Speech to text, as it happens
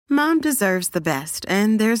Mom deserves the best,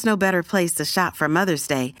 and there's no better place to shop for Mother's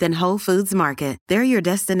Day than Whole Foods Market. They're your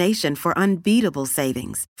destination for unbeatable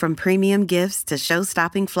savings, from premium gifts to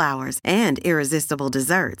show-stopping flowers and irresistible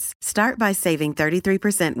desserts. Start by saving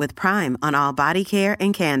 33% with Prime on all body care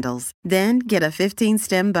and candles. Then get a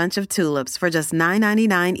 15-stem bunch of tulips for just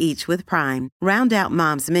 $9.99 each with Prime. Round out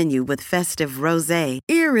Mom's menu with festive rosé,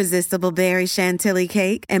 irresistible berry chantilly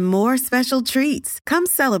cake, and more special treats. Come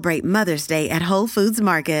celebrate Mother's Day at Whole Foods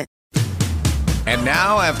Market. And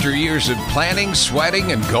now, after years of planning,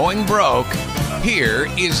 sweating, and going broke, here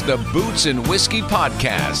is the Boots and Whiskey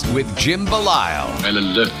Podcast with Jim Belisle. I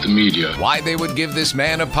left the media. Why they would give this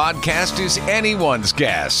man a podcast is anyone's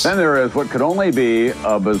guess. Then there is what could only be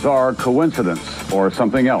a bizarre coincidence or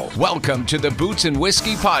something else. Welcome to the Boots and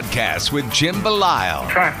Whiskey Podcast with Jim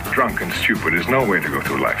Belisle. Fat, drunk, and stupid is no way to go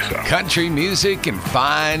through life, son. Country music and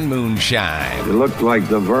fine moonshine. You look like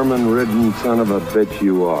the vermin-ridden son of a bitch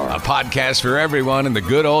you are. A podcast for everyone in the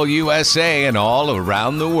good old USA and all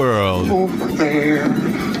around the world. Over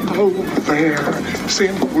there,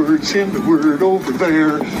 send the word over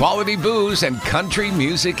there. Quality booze and country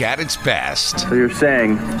music at its best. So you're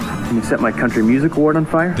saying, can you set my country music award on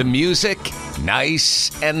fire? The music,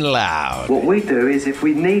 nice and loud. What we do is if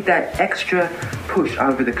we need that extra push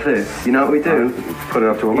over the cliff, you know what we do? Put it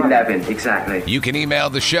up to 11, exactly. You can email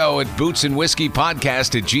the show at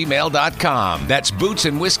bootsandwhiskeypodcast@gmail.com. That's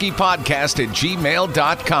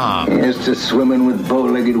bootsandwhiskeypodcast@gmail.com. Here's to swimming with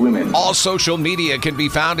bow-legged women. All social media can be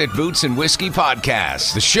found at Boots and Whiskey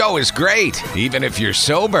Podcast. The show is great, even if you're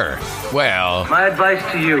sober. Well, My advice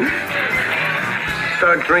to you,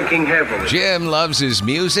 start drinking heavily. Jim loves his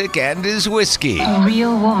music and his whiskey. A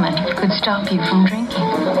real woman could stop you from drinking.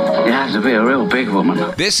 You have to be a real big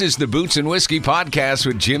woman. This is the Boots and Whiskey Podcast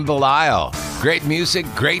with Jim Belisle. Great music,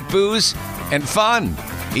 great booze, and fun,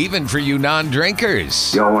 even for you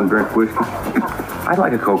non-drinkers. Y'all want to drink whiskey? I'd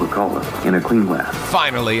like a Coca-Cola in a clean glass.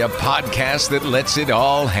 Finally, a podcast that lets it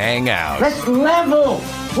all hang out. Let's level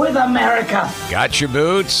with America. Got your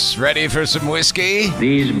boots? Ready for some whiskey?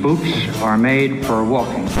 These boots are made for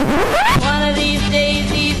walking. One of these days,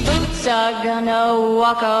 these boots are gonna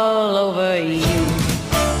walk all over you.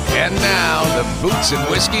 And now, the Boots and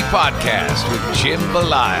Whiskey Podcast with Jim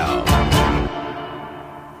Belisle.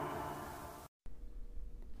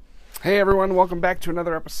 Hey everyone, welcome back to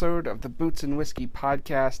another episode of the Boots and Whiskey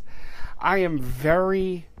Podcast. I am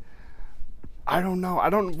I don't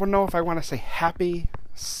know if I want to say happy,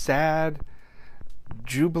 sad,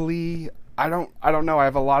 jubilee. I don't know. I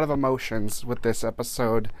have a lot of emotions with this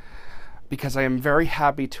episode because I am very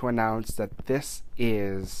happy to announce that this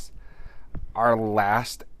is our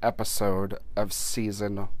last episode of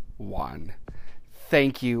season 1.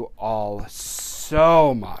 Thank you all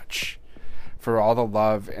so much for all the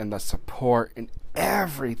love and the support and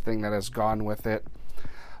everything that has gone with it.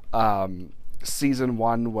 Season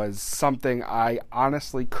 1 was something I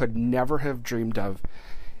honestly could never have dreamed of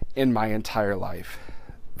in my entire life.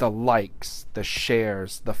 The likes, the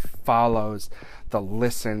shares, the follows, the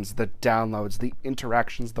listens, the downloads, the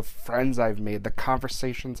interactions, the friends I've made, the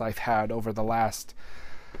conversations I've had over the last,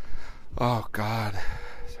 4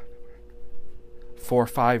 or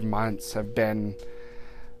 5 months have been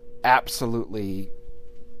absolutely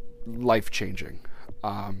life-changing.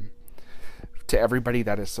 To everybody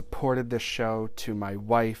that has supported this show, to my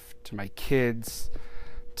wife, to my kids,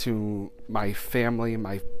 to my family,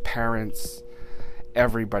 my parents,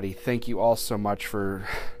 everybody, thank you all so much for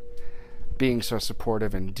being so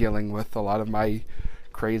supportive and dealing with a lot of my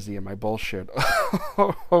crazy and my bullshit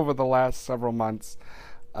over the last several months.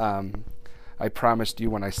 I promised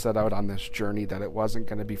you when I set out on this journey that it wasn't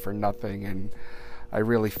going to be for nothing, and I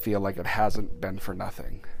really feel like it hasn't been for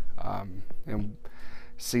nothing. And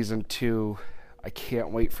season 2, I can't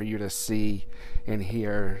wait for you to see and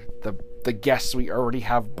hear the guests we already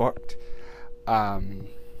have booked. I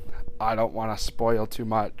don't want to spoil too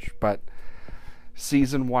much, but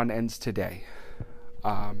season 1 ends today.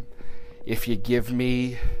 If you give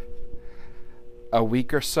me a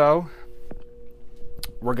week or so,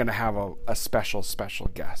 we're going to have a special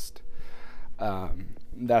guest.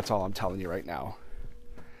 That's all I'm telling you right now.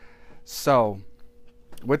 So,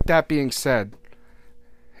 with that being said,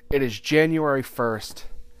 it is January 1st,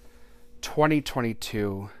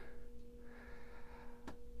 2022.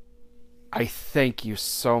 I thank you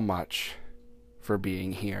so much for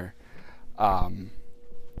being here.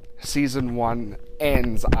 Season 1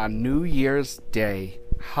 ends on New Year's Day.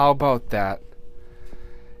 How about that?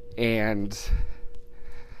 And,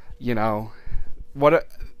 you know, what a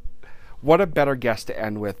better guest to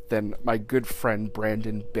end with than my good friend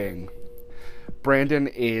Brandon Bing. Brandon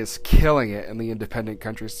is killing it in the independent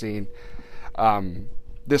country scene.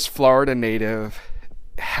 This Florida native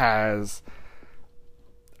has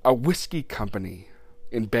a whiskey company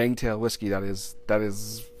in Bangtail Whiskey that is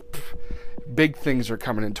big things are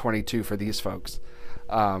coming in 22 for these folks.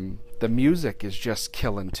 The music is just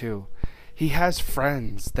killing too. He has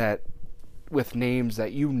friends that with names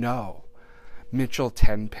that you know, Mitchell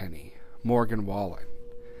Tenpenny, Morgan Wallen.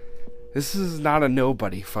 This is not a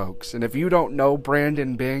nobody, folks. And if you don't know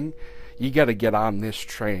Brandon Bing, you got to get on this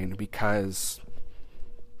train, because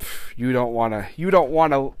you don't want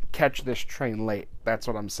to catch this train late. That's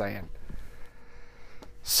what I'm saying.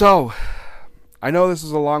 So, I know this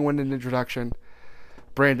is a long-winded introduction.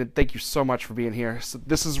 Brandon, thank you so much for being here. So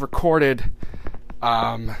this is recorded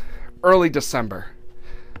early December.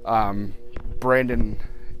 Brandon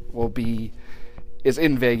is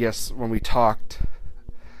in Vegas when we talked,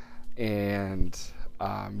 and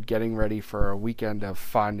getting ready for a weekend of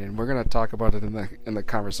fun, and we're gonna talk about it in the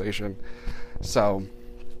conversation. So,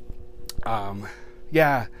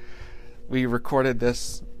 yeah, we recorded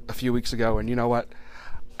this a few weeks ago, and you know what?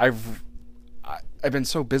 I've been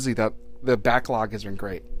so busy that the backlog has been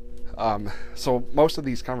great. So most of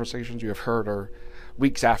these conversations you have heard are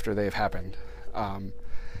weeks after they've happened.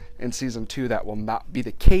 In season 2, that will not be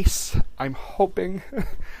the case, I'm hoping.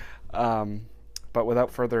 But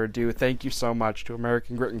without further ado, thank you so much to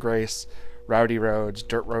American Grit and Grace, Rowdy Roads,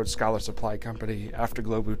 Dirt Road Scholar Supply Company,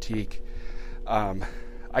 Afterglow Boutique.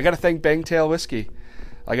 I got to thank Bangtail Whiskey.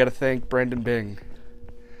 I got to thank Brandon Bing.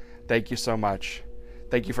 Thank you so much.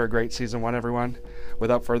 Thank you for a great season 1, everyone.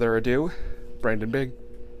 Without further ado, Brandon Bing.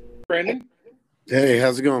 Brandon? Hey,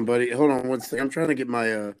 how's it going, buddy? Hold on one second. I'm trying to get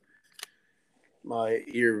my my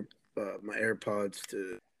AirPods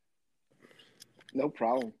to. No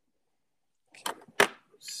problem.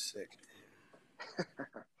 Sick.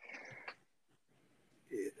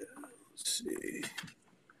 Yeah, let's see.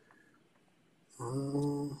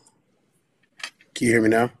 Can you hear me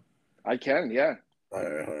now? I can, yeah. All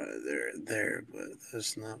right, there, but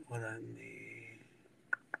that's not what I need.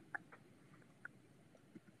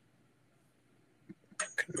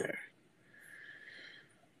 Come there.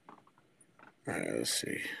 All right, let's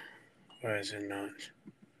see. Why is it not?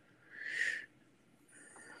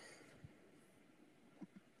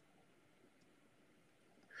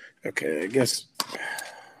 Okay, I guess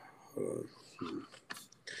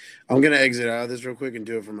I'm going to exit out of this real quick and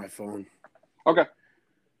do it from my phone. Okay.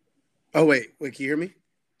 Oh, wait, can you hear me?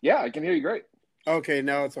 Yeah, I can hear you great. Okay,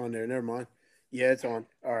 now it's on there. Never mind. Yeah, it's on.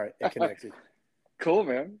 All right, it connected. Cool,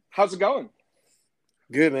 man. How's it going?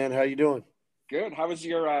 Good, man. How you doing? Good. How was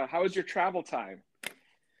your travel time?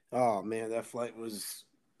 Oh man, that flight was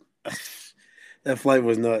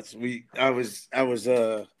nuts.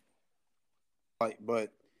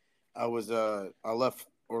 I left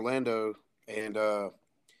Orlando and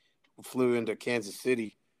flew into Kansas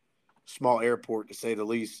City, small airport to say the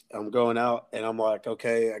least. I'm going out and I'm like,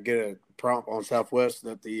 okay, I get a prompt on Southwest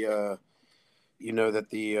that the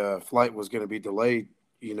flight was going to be delayed,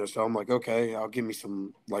 so I'm like, okay, I'll give me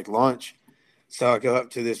some like lunch. So I go up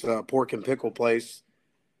to this pork and pickle place,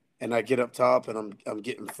 and I get up top and I'm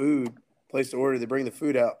getting food, place to order. They bring the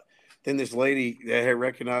food out. Then this lady that had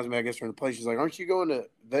recognized me, I guess, from the place, she's like, "Aren't you going to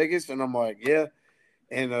Vegas?" And I'm like, "Yeah."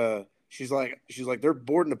 And she's like, "They're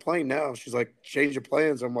boarding the plane now." She's like, "Change your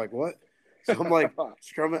plans." I'm like, "What?" So I'm like,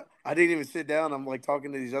 scrumming. I didn't even sit down. I'm like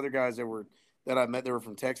talking to these other guys that I met. They were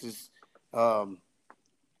from Texas, and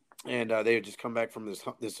they had just come back from this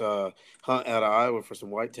hunt out of Iowa for some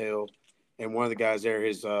whitetail. And one of the guys there,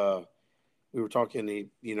 we were talking,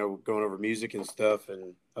 going over music and stuff,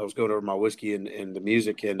 and I was going over my whiskey and the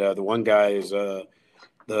music. And the one guy is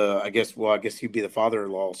I guess he'd be the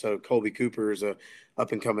father-in-law. So Colby Cooper is a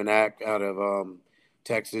up-and-coming act out of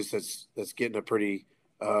Texas that's getting a pretty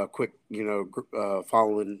quick,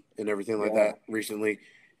 following and everything like that recently.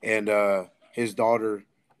 And his daughter,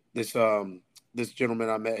 this gentleman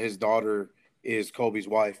I met, his daughter is Colby's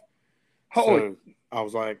wife. So I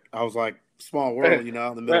was like, small world, out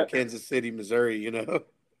in the middle of Kansas City, Missouri,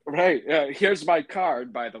 Right. Here's my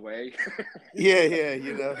card, by the way.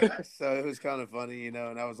 Yeah. So it was kind of funny, and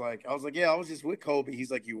I was like, yeah, I was just with Colby. He's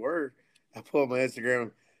like, you were? I pulled up my Instagram,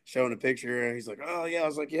 showing a picture, and he's like, oh yeah. I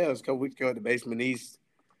was like, yeah, it was a couple weeks ago at the Basement East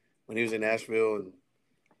when he was in Nashville, and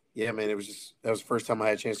yeah, man, that was the first time I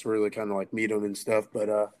had a chance to really kind of like meet him and stuff.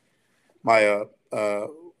 But my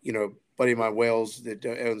buddy of mine, Wales, that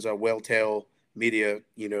owns Whaletail Media,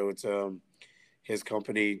 it's his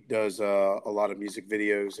company does a lot of music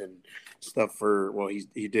videos and stuff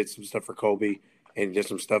he did some stuff for Colby, and he did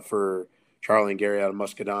some stuff for Charlie and Gary out of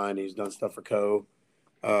Muscadine. He's done stuff for Co.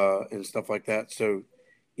 and stuff like that. So,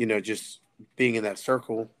 just being in that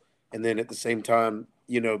circle, and then at the same time,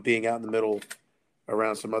 being out in the middle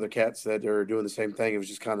around some other cats that are doing the same thing. It was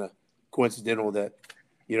just kind of coincidental that,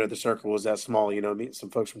 the circle was that small, meeting some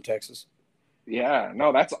folks from Texas. Yeah,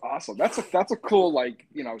 no, that's awesome. That's a cool,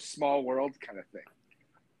 small world kind of thing.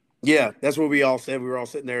 Yeah, that's what we all said. We were all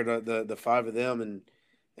sitting there, the five of them, and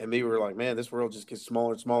me. We were like, man, this world just gets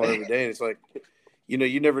smaller and smaller every day. And it's like,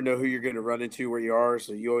 you never know who you're going to run into where you are,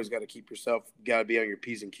 so you always got to keep yourself. Got to be on your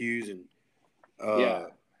P's and Q's, and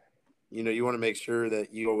you want to make sure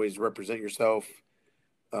that you always represent yourself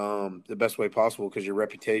the best way possible, because your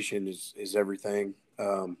reputation is everything.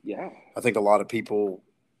 I think a lot of people,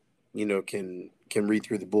 can read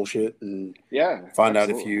through the bullshit and find out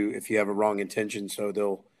if you have a wrong intention. So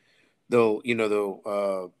they'll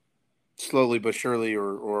slowly but surely,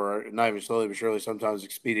 or not even slowly but surely, sometimes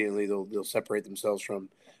expediently, they'll separate themselves from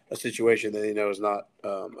a situation that they know is not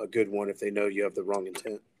a good one if they know you have the wrong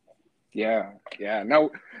intent. Yeah. Now,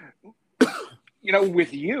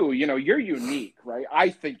 with you, you're unique, right? I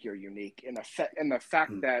think you're unique in the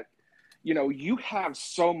fact that, you have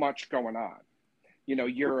so much going on.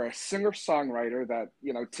 You're a singer-songwriter that,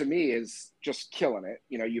 to me is just killing it.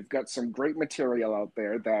 You've got some great material out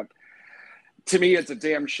there that, to me, it's a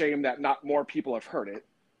damn shame that not more people have heard it.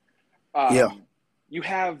 You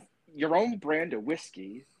have your own brand of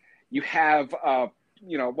whiskey. You have, a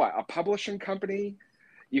publishing company.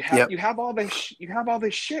 You have all this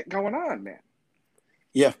shit going on, man.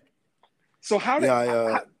 Yeah. So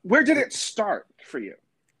where did it start for you?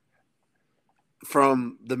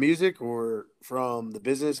 From the music, or from the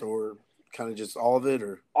business, or kind of just all of it,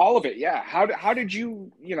 or all of it? Yeah. How did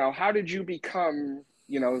you become,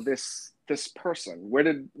 this person? Where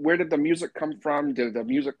did the music come from? Did the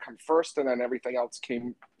music come first and then everything else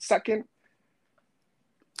came second?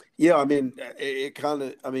 Yeah. I mean, it kind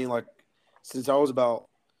of, like, since I was about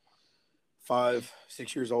 5-6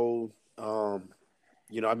 years old,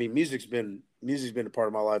 music's been a part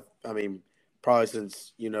of my life. Probably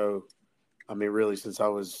since, really since I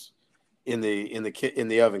was in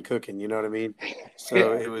the oven cooking, you know what I mean?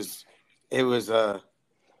 So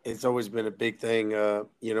it's always been a big thing.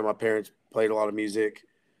 My parents played a lot of music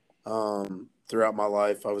throughout my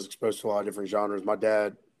life. I was exposed to a lot of different genres. My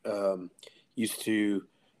dad used to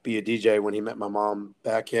be a DJ when he met my mom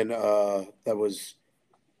back in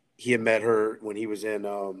he had met her when he was in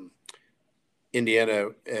Indiana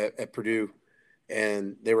at Purdue,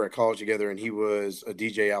 and they were at college together, and he was a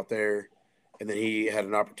DJ out there. And then he had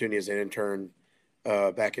an opportunity as an intern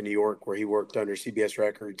back in New York, where he worked under CBS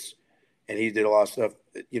Records, and he did a lot of stuff,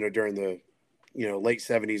 during the, late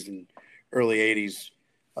 70s and early 80s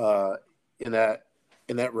in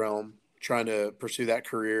that realm, trying to pursue that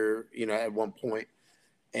career, at one point.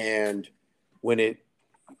 And when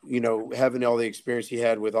having all the experience he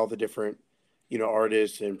had with all the different,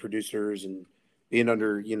 artists and producers, and being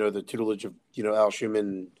under, the tutelage of, Al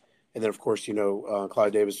Schumann, and then of course,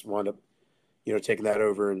 Clive Davis wound up, taking that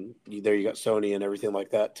over, and there you got Sony and everything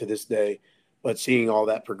like that to this day. But seeing all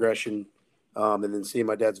that progression, and then seeing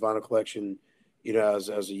my dad's vinyl collection, as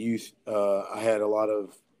a youth, I had a lot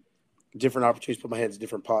of different opportunities to put my hands in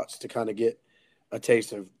different pots to kind of get a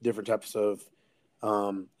taste of different types of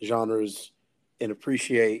genres, and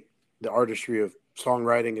appreciate the artistry of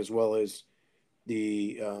songwriting, as well as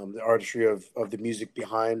the artistry of the music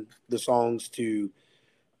behind the songs, to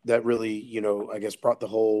that really, I guess, brought the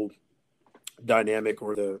whole dynamic,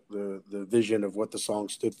 or the vision of what the song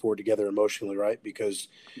stood for together emotionally, right? Because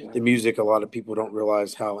the music, a lot of people don't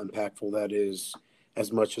realize how impactful that is,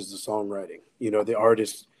 as much as the songwriting. The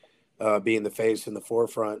artist being the face in the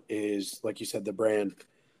forefront is, like you said, the brand,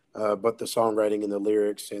 but the songwriting and the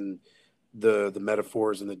lyrics and the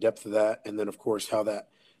metaphors and the depth of that, and then of course how that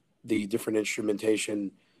the different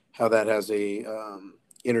instrumentation, how that has a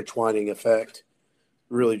intertwining effect,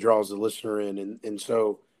 really draws the listener in. And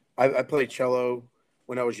so I played cello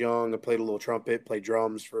when I was young. I played a little trumpet, played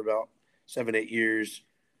drums for about 7-8 years.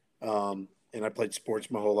 And I played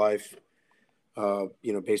sports my whole life,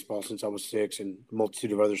 baseball since I was 6, and a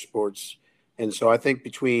multitude of other sports. And so I think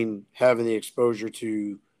between having the exposure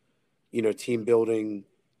to, team building,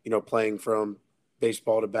 playing from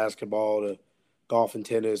baseball to basketball to golf and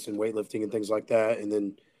tennis and weightlifting and things like that, and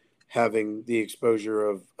then having the exposure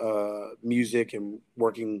of music and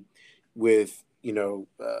working with,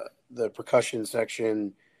 the percussion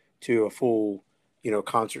section to a full,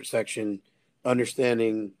 concert section,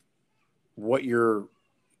 understanding what your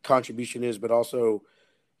contribution is, but also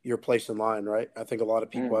your place in line, right? I think a lot of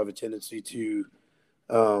people have a tendency to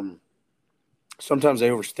sometimes they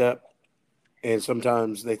overstep, and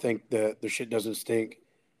sometimes they think that their shit doesn't stink,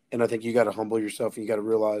 And I think you got to humble yourself, and you got to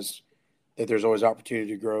realize that there's always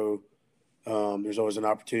opportunity to grow. There's always an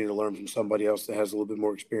opportunity to learn from somebody else that has a little bit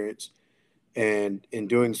more experience. And in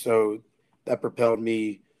doing so, that propelled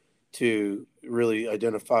me to really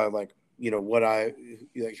identify, like, you know,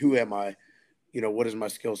 who am I? You know, what is my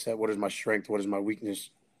skill set? What is my strength? What is my weakness?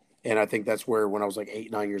 And I think that's where, when I was like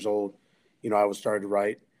 8, 9 years old, you know, I was started to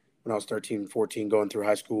write. When I was 13, 14, going through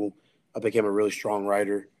high school, I became a really strong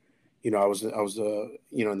writer. You know, I was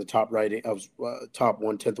you know, in the top writing. I was top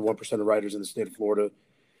 1/10 of 1% of writers in the state of Florida.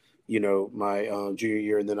 You know, my junior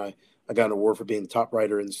year, and then I got an award for being the top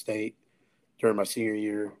writer in the state during my senior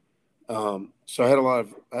year. So I had a lot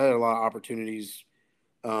of opportunities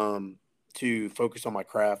to focus on my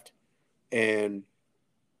craft, and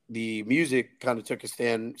the music kind of took a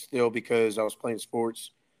stand still because I was playing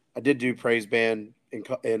sports. I did do praise band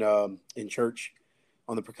in church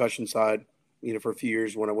on the percussion side, you know, for a few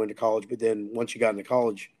years when I went to college. But then once you got into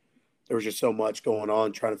college, there was just so much going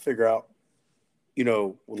on, trying to figure out, you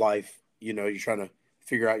know, life. You know, you're trying to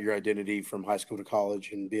figure out your identity from high school to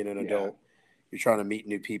college and being an adult. You're trying to meet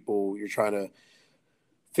new people. You're trying to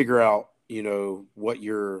figure out, you know, what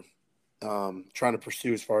you're trying to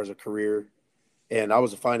pursue as far as a career. And I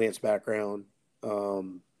was a finance background.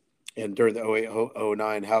 And during the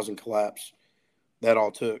 08-09 housing collapse, that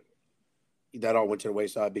all went to the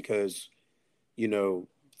wayside because, you know,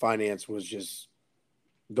 finance was just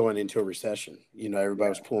going into a recession. You know, everybody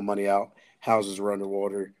was pulling money out. Houses were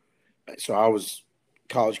underwater. So I was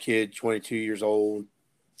a college kid, 22 years old,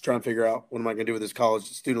 trying to figure out what am I going to do with this college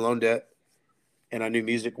student loan debt. And I knew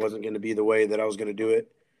music wasn't going to be the way that I was going to do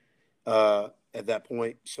it at that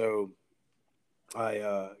point. So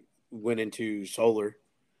I went into solar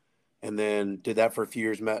and then did that for a few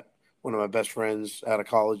years, met one of my best friends out of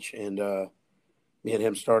college, and me and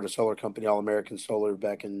him started a solar company, All American Solar,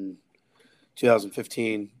 back in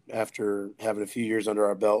 2015 after having a few years under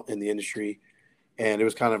our belt in the industry. And it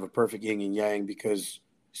was kind of a perfect yin and yang because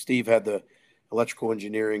Steve had the electrical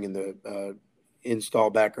engineering and the install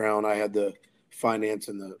background. I had the finance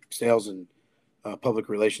and the sales and public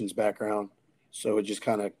relations background. So it just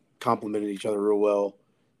kind of complemented each other real well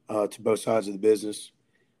to both sides of the business.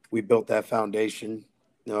 We built that foundation,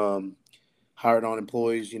 hired on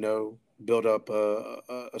employees, you know, built up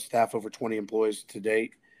a staff over 20 employees to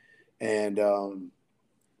date. And,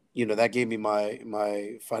 you know, that gave me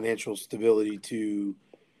my financial stability to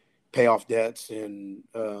pay off debts and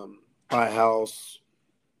buy a house.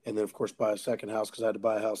 And then, of course, buy a second house because I had to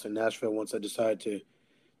buy a house in Nashville once I decided to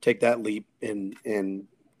take that leap and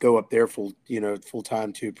go up there full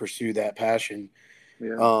time to pursue that passion.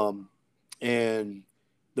 Yeah. And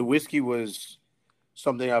the whiskey was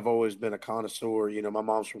something I've always been a connoisseur. You know, my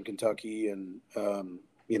mom's from Kentucky, and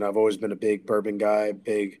you know, I've always been a big bourbon guy,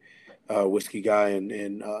 big whiskey guy,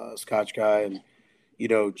 and Scotch guy, and you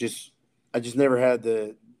know, I just never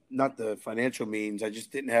had not the financial means. I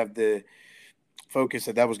just didn't have the focus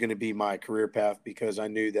that was going to be my career path because I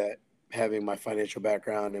knew that having my financial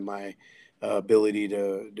background and my ability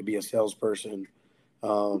to be a salesperson,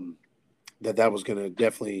 that was going to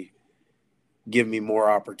definitely give me more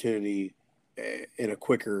opportunity in a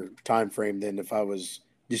quicker time frame than if I was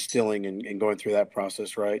distilling and going through that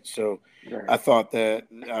process, right? So I thought that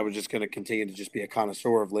I was just going to continue to just be a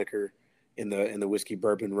connoisseur of liquor in the whiskey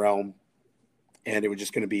bourbon realm, and it was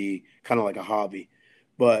just going to be kind of like a hobby.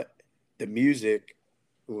 But the music,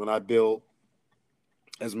 when I built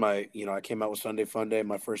as my, you know, I came out with Sunday Fun Day,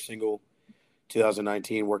 my first single,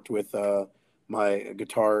 2019, worked with my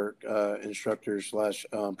guitar instructor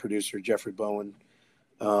 / producer, Jeffrey Bowen,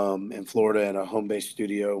 in Florida in a home-based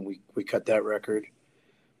studio. We cut that record,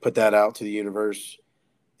 put that out to the universe,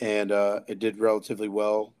 and it did relatively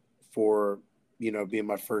well for, you know, being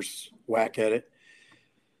my first whack at it.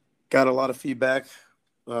 Got a lot of feedback.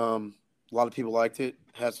 A lot of people liked it.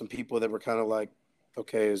 Had some people that were kind of like,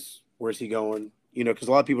 okay, where's he going? You know, because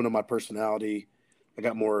a lot of people know my personality. I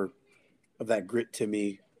got more of that grit to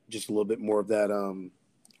me, just a little bit more of that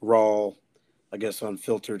raw, I guess,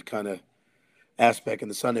 unfiltered kind of aspect. And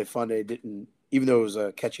the Sunday Fun Day didn't, even though it was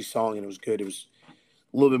a catchy song and it was good, it was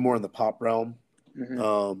a little bit more in the pop realm.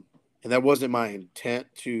 Mm-hmm. And that wasn't my intent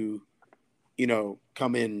to, you know,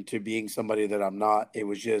 come into being somebody that I'm not. It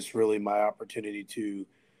was just really my opportunity to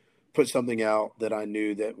put something out that I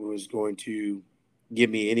knew that was going to give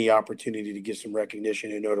me any opportunity to get some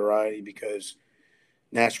recognition and notoriety, because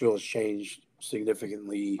Nashville has changed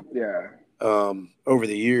significantly over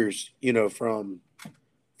the years, you know, from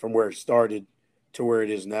where it started to where it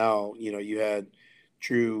is now. You know, you had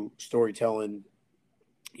true storytelling,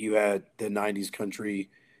 you had the 90s country,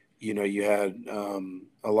 you know, you had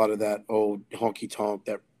a lot of that old honky tonk,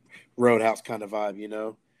 that Roadhouse kind of vibe,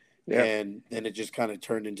 Yeah. And then it just kind of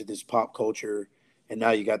turned into this pop culture, and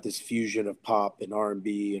now you got this fusion of pop and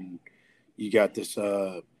R&B, and you got this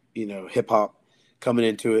hip hop coming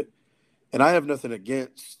into it. And I have nothing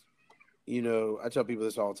against, I tell people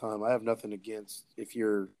this all the time. I have nothing against if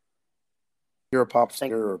you're a pop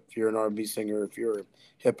singer, or if you're an R&B singer, if you're a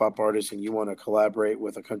hip hop artist and you want to collaborate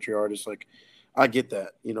with a country artist. Like, I get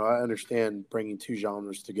that. I understand bringing two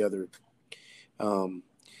genres together.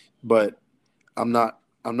 But I'm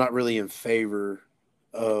not really in favor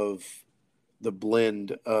of the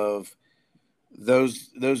blend of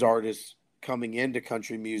those artists coming into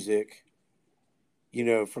country music,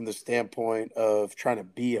 from the standpoint of trying to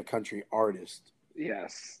be a country artist.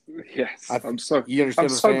 Yes. You I'm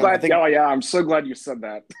understand so glad. I'm so glad you said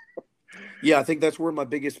that. Yeah, I think that's where my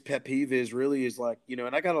biggest pet peeve is like,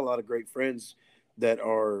 and I got a lot of great friends that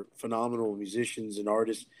are phenomenal musicians and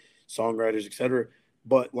artists, songwriters, etc.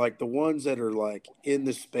 But like the ones that are like in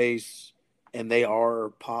the space and they are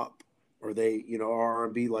pop or they, are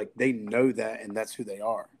R&B, like they know that and that's who they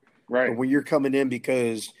are. Right. But when you're coming in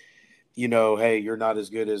because, hey, you're not as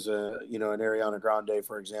good as an Ariana Grande,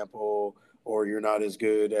 for example, or you're not as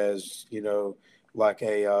good as, like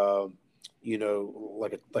a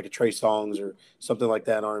like a Trey Songz or something like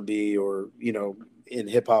that in R&B, or, in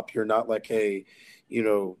hip hop, you're not like a,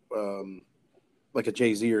 like a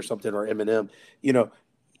Jay-Z or something, or Eminem,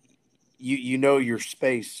 you know your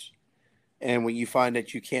space. And when you find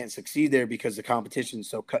that you can't succeed there because the competition is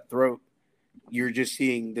so cutthroat, you're just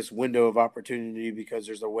seeing this window of opportunity because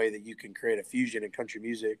there's a way that you can create a fusion in country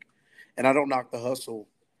music. And I don't knock the hustle.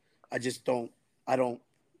 I don't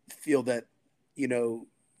feel that, if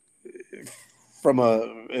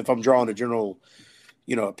I'm drawing a general,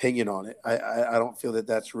 opinion on it, I don't feel that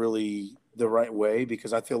that's really the right way,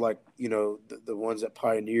 because I feel like, the ones that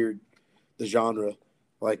pioneered the genre,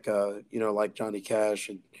 like, like Johnny Cash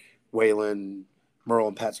and Waylon, Merle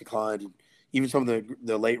and Patsy Cline, and even some of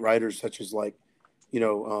the late writers such as like,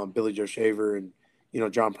 Billy Joe Shaver and,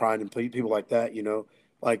 John Prine and people like that,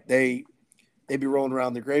 like they'd be rolling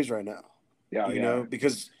around their graves right now. Yeah.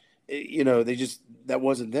 Because, they just, that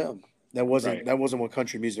wasn't them. That wasn't what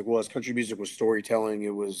country music was. Country music was storytelling.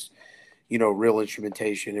 It was, real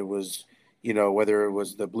instrumentation. It was, whether it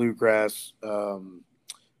was the bluegrass,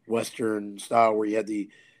 Western style where you had the,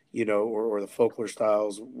 or the folklore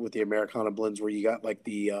styles with the Americana blends where you got like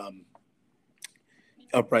the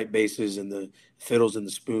upright basses and the fiddles and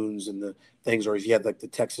the spoons and the things, or if you had like the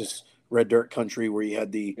Texas red dirt country where you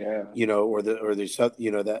had the, or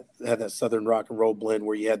that had that Southern rock and roll blend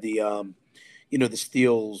where you had the, the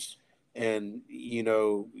steels and,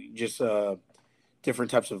 just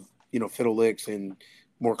different types of, fiddle licks and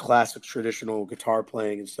more classic traditional guitar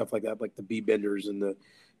playing and stuff like that, like the B-benders and the,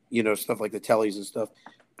 stuff like the tellies and stuff.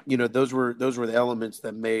 Those were the elements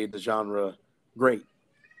that made the genre great.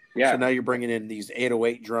 Yeah. So now you're bringing in these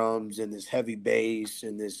 808 drums and this heavy bass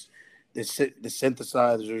and the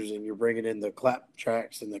synthesizers, and you're bringing in the clap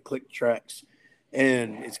tracks and the click tracks,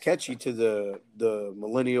 and it's catchy to the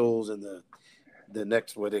millennials and the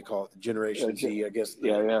next, what they call it, the Generation Z, I guess.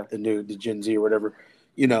 The Gen Z or whatever,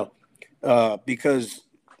 because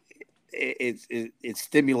it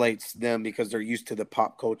stimulates them because they're used to the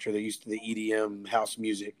pop culture, they're used to the EDM house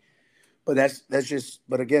music. But that's just,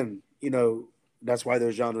 but again, that's why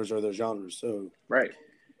those genres are those genres. So right,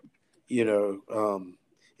 and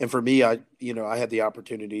for me, I had the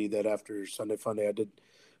opportunity that after Sunday Funday, I did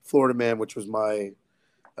Florida Man, which was my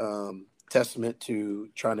testament to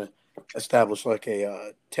trying to establish like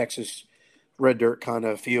a Texas red dirt kind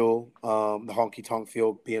of feel, the honky tonk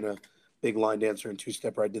feel, being a big line dancer and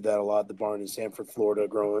two-stepper. I did that a lot at the barn in Sanford, Florida,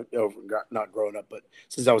 not growing up, but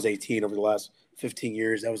since I was 18 over the last 15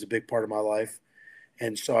 years, that was a big part of my life.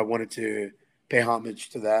 And so I wanted to pay homage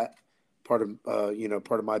to that part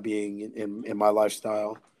of my being in my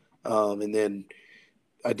lifestyle. And then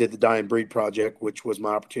I did the Dying Breed Project, which was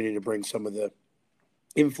my opportunity to bring some of the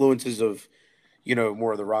influences of,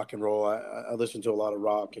 more of the rock and roll. I listened to a lot of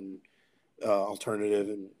rock and alternative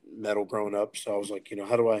and metal growing up. So I was like,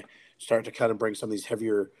 how do I start to kind of bring some of these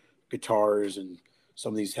heavier guitars and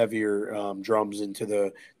some of these heavier drums into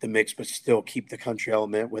the mix, but still keep the country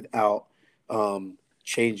element without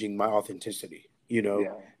changing my authenticity,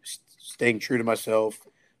 staying true to myself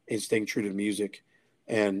and staying true to the music,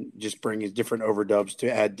 and just bringing different overdubs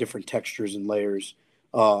to add different textures and layers,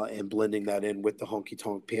 and blending that in with the honky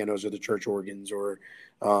tonk pianos or the church organs or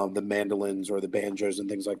the mandolins or the banjos and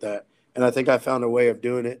things like that. And I think I found a way of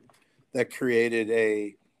doing it that created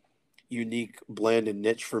a unique blend and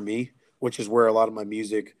niche for me, which is where a lot of my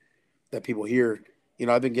music that people hear,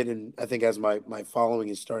 I've been getting, I think as my following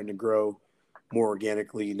is starting to grow more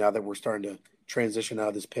organically now that we're starting to transition out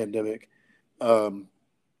of this pandemic, I'm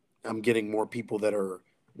getting more people that are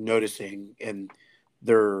noticing and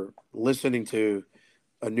they're listening to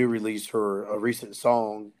a new release for a recent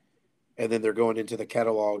song, and then they're going into the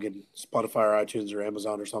catalog in Spotify or iTunes or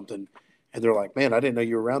Amazon or something, and they're like, man, I didn't know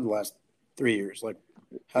you were around the last 3 years. Like,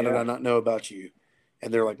 how did I not know about you?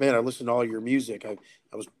 And they're like, man, I listened to all your music. I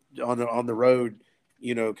was on the road,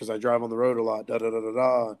 because I drive on the road a lot,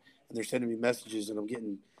 and they're sending me messages, and I'm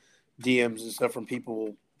getting DMs and stuff from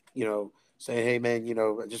people, saying, hey, man,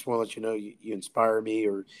 I just want to let you know you inspire me,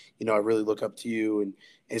 or, I really look up to you. And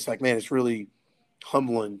it's like, man, it's really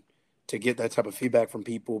humbling to get that type of feedback from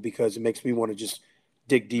people, because it makes me want to just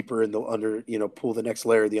dig deeper in pull the next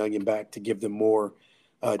layer of the onion back to give them more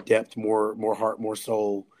depth, more heart, more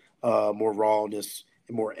soul, more rawness,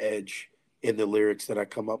 and more edge in the lyrics that I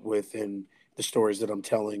come up with and the stories that I'm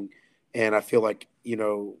telling. And I feel like,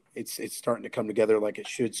 it's starting to come together like it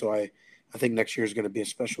should. So I think next year is going to be a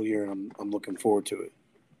special year, and I'm looking forward to it.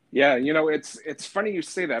 Yeah, it's funny you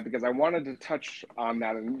say that, because I wanted to touch on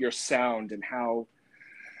that and your sound and how,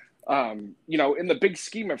 in the big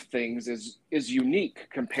scheme of things is unique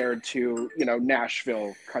compared to,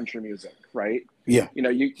 Nashville country music, right? Yeah.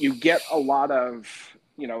 You get a lot of,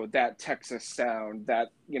 that Texas sound that,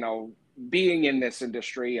 being in this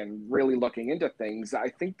industry and really looking into things, I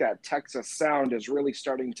think that Texas sound is really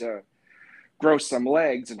starting to grow some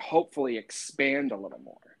legs and hopefully expand a little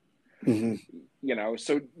more. Mm-hmm.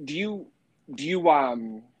 So do you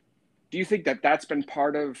think that that's been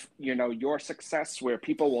part of, your success, where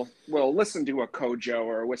people will listen to a Kojo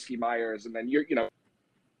or a Whiskey Myers, and then you're in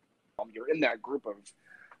that group of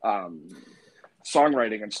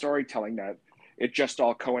songwriting and storytelling, that it just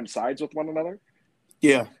all coincides with one another?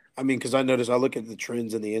 Yeah. I mean, because I look at the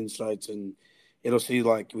trends and the insights, and it'll see,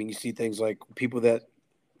 like, when you see things like people that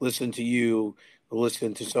listen to you,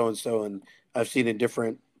 listen to so-and-so, and I've seen in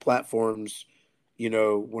different platforms,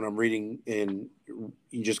 when I'm reading and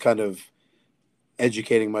just kind of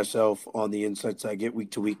educating myself on the insights I get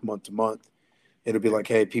week to week, month to month, it'll be like,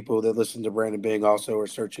 hey, people that listen to Brandon Bing also are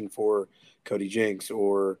searching for Cody Jinks,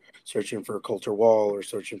 or searching for Coulter Wall, or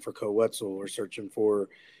searching for Co Wetzel, or searching for,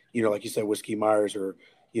 like you said, Whiskey Myers, or,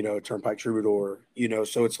 Turnpike Troubadour,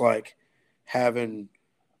 so it's like having,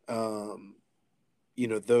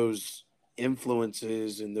 those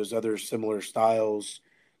influences and those other similar styles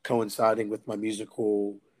coinciding with my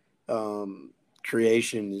musical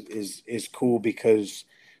creation is cool, because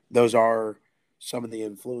those are some of the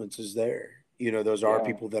influences there. Those are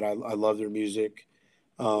people that I love their music,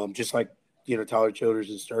 just like, Tyler Childers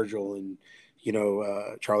and Sturgill and,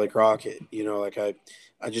 Charlie Crockett, like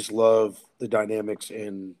I just love the dynamics,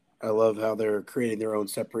 and I love how they're creating their own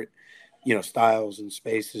separate, styles and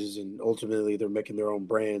spaces, and ultimately they're making their own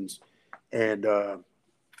brands. And,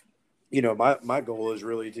 my goal is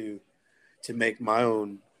really to make my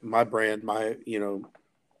brand, my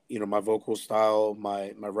vocal style,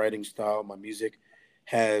 my writing style, my music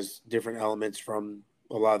has different elements from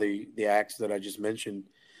a lot of the acts that I just mentioned.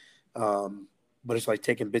 But it's like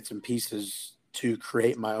taking bits and pieces to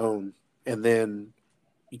create my own, and then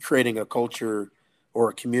creating a culture or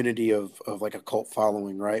a community of like a cult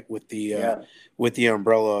following, right? With the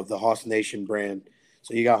umbrella of the Hoss Nation brand.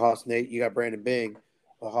 So you got you got Brandon Bing,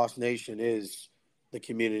 but Hoss Nation is the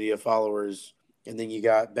community of followers. And then you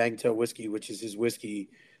got Bangtail Whiskey, which is his whiskey.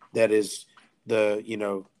 That is the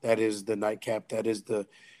nightcap. That is the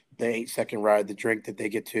 8-second ride, the drink that they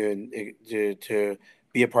get to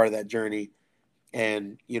be a part of that journey.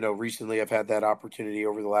 And, recently I've had that opportunity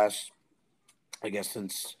over the last, I guess,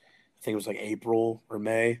 since I think it was like April or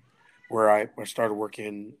May, where I started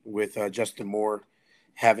working with Justin Moore,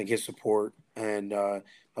 having his support, and my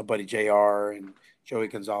buddy JR and Joey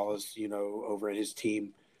Gonzalez, over at his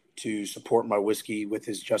team, to support my whiskey with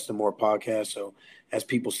his Justin Moore podcast. So as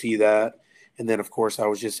people see that, and then of course I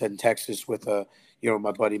was just in Texas with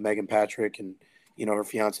my buddy Megan Patrick and her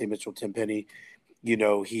fiance Mitchell Timpenny,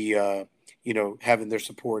 having their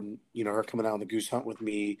support, and her coming out on the goose hunt with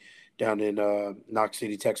me down in Knox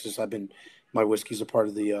City, Texas. My whiskey's a part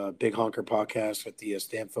of the Big Honker podcast at the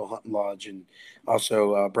Stanfield Hunting Lodge, and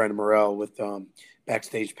also Brandon Morrell with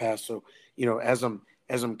Backstage Pass. So as I'm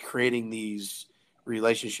creating these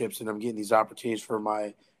relationships and I'm getting these opportunities for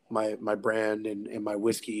my brand and my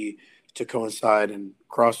whiskey to coincide and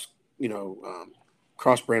cross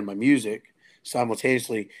brand my music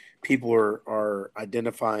simultaneously, people are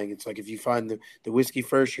identifying. It's like, if you find the whiskey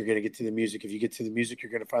first, you're going to get to the music. If you get to the music,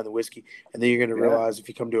 you're going to find the whiskey. And then you're going to realize if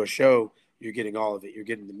you come to a show, You're getting all of it. You're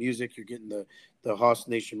getting the music. You're getting the Hoss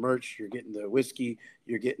Nation merch. You're getting the whiskey.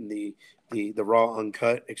 You're getting the raw,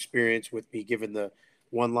 uncut experience with me giving the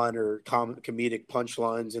one-liner comedic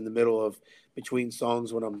punchlines in the middle of between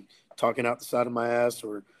songs when I'm talking out the side of my ass,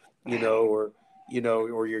 or you're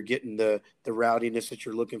getting the rowdiness that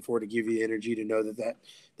you're looking for to give you the energy to know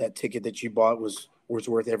that ticket that you bought was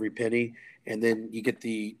worth every penny. And then you get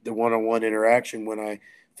the one-on-one interaction when I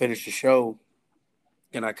finish the show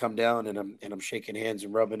and I come down and I'm shaking hands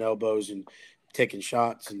and rubbing elbows and taking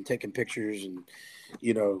shots and taking pictures and,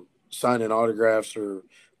 signing autographs or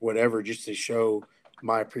whatever, just to show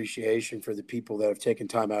my appreciation for the people that have taken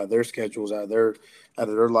time out of their schedules, out of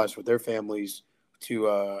their lives with their families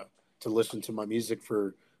to listen to my music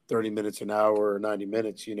for 30 minutes, an hour, or 90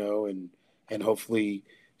 minutes, and hopefully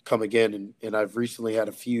come again. And I've recently had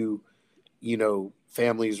a few,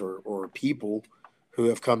 families or people who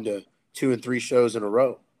have come to 2 and 3 shows in a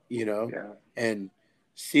row, and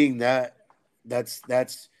seeing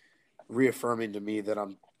that's reaffirming to me that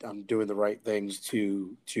I'm doing the right things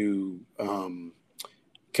to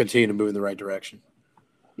continue to move in the right direction.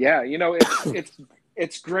 Yeah.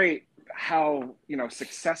 It's great how,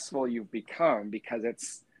 successful you've become, because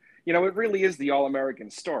it's, it really is the all-American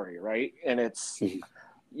story, right? And it's,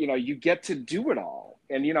 you get to do it all.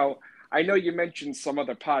 And, I know you mentioned some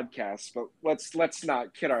other podcasts, but let's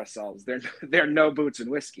not kid ourselves. They're no Boots and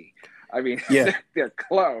Whiskey. I mean, yeah. they're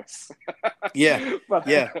close. Yeah. but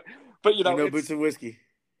no Boots and Whiskey.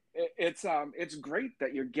 It's great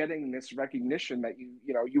that you're getting this recognition that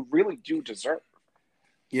you really do deserve.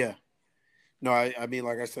 Yeah. No, I mean,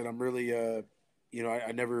 like I said, I'm really, I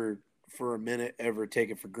never for a minute ever take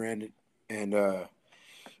it for granted. And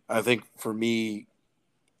I think for me,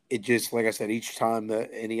 it just, like I said, each time that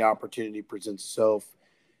any opportunity presents itself,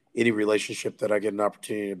 any relationship that I get an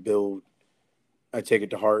opportunity to build, I take it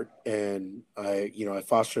to heart, and I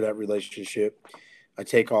foster that relationship. I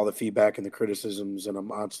take all the feedback and the criticisms, and I'm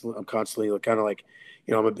constantly kind of like,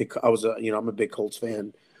 I'm a big Colts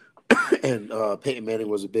fan, and Peyton Manning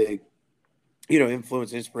was a big,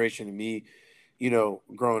 influence, inspiration to me,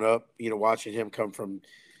 growing up, watching him come from,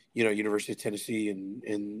 University of Tennessee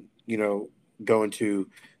and going to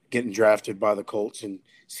getting drafted by the Colts and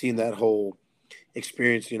seeing that whole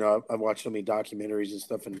experience. I watched so many documentaries and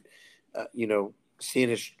stuff, and seeing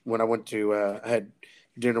his, when I went to I had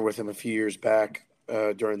dinner with him a few years back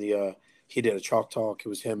during he did a Chalk Talk. It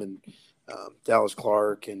was him and Dallas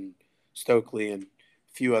Clark and Stokely and a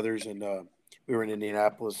few others, and we were in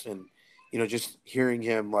Indianapolis, and just hearing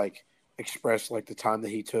him like express like the time that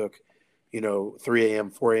he took, 3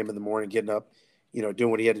 a.m., 4 a.m. in the morning, getting up,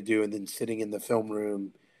 doing what he had to do, and then sitting in the film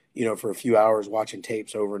room, for a few hours watching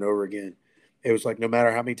tapes over and over again. It was like no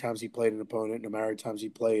matter how many times he played an opponent, no matter how many times he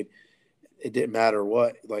played, it didn't matter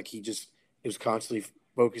what. Like he was constantly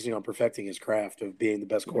focusing on perfecting his craft of being the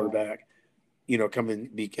best quarterback,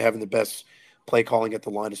 having the best play calling at the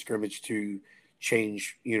line of scrimmage to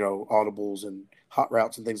change, audibles and hot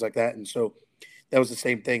routes and things like that. And so that was the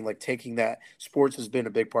same thing, like taking that. Sports has been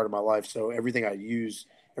a big part of my life. So everything I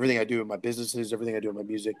do in my businesses, everything I do in my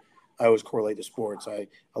music, I always correlate to sports. I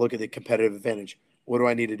look at the competitive advantage. What do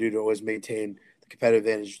I need to do to always maintain the competitive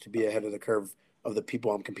advantage to be ahead of the curve of the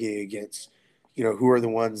people I'm competing against? Who are the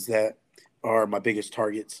ones that are my biggest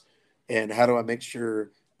targets, and how do I make sure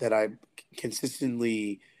that I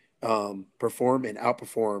consistently perform and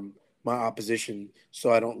outperform my opposition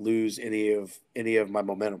so I don't lose any of my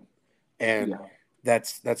momentum? And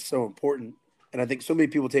that's so important. And I think so many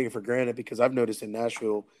people take it for granted, because I've noticed in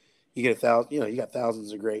Nashville, you get you got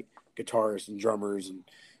thousands of great guitarists and drummers and,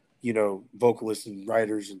 vocalists and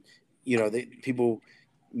writers, and, people,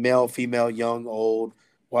 male, female, young, old,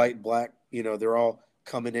 white, black, they're all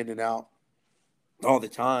coming in and out all the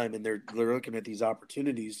time, and they're looking at these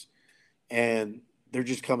opportunities, and they're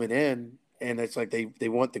just coming in, and it's like they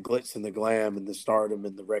want the glitz and the glam and the stardom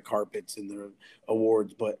and the red carpets and the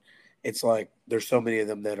awards, but it's like there's so many of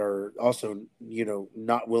them that are also,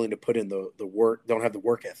 not willing to put in the work, don't have the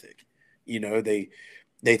work ethic.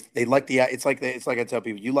 They like it's like I tell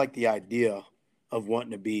people, you like the idea of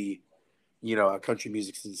wanting to be, a country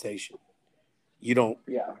music sensation. You don't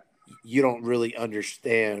really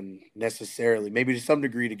understand necessarily, maybe to some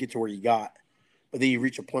degree, to get to where you got, but then you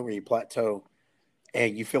reach a point where you plateau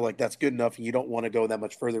and you feel like that's good enough, and you don't want to go that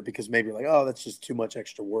much further, because maybe you're like, oh, that's just too much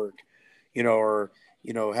extra work, or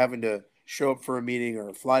having to show up for a meeting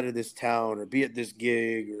or fly to this town or be at this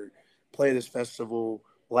gig or play this festival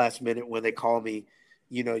last minute when they call me.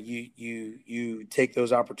 You take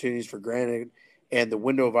those opportunities for granted, and the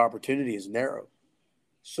window of opportunity is narrow.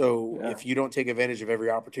 So if you don't take advantage of every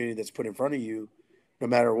opportunity that's put in front of you, no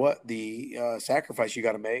matter what the sacrifice you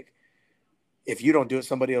got to make, if you don't do it,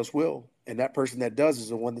 somebody else will. And that person that does is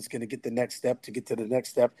the one that's going to get the next step, to get to the next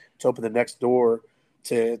step, to open the next door,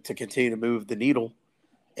 to continue to move the needle.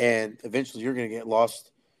 And eventually you're going to get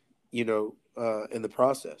lost, in the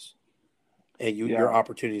process. And your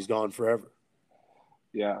opportunity is gone forever.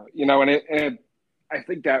 Yeah. And I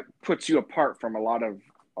think that puts you apart from a lot of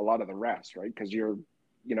the rest, right? Because you're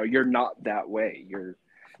not that way. You're,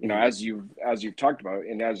 as you've talked about,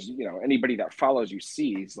 and as, anybody that follows you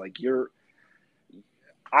sees, like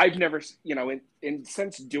I've never,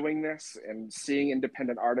 since doing this and seeing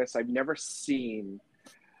independent artists, I've never seen,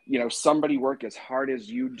 somebody work as hard as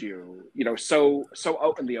you do, so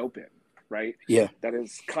out in the open, right? Yeah. That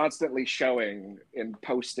is constantly showing and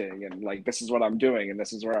posting and like, this is what I'm doing and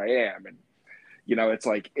this is where I am. And, it's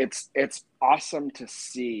like, it's awesome to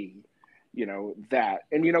see, that,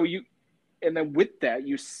 and, and then with that,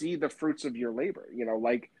 you see the fruits of your labor,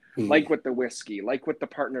 like with the whiskey, like with the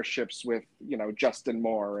partnerships with, Justin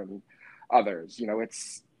Moore and others,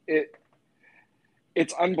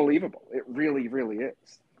 it's unbelievable. It really, really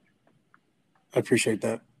is. I appreciate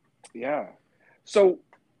that. Yeah. So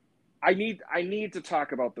I need to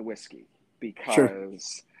talk about the whiskey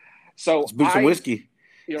because it's Boots and Whiskey.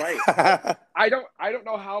 You're right. I don't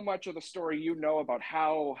know how much of the story you know about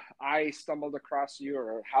how I stumbled across you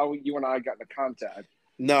or how you and I got into contact.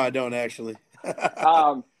 No, I don't actually.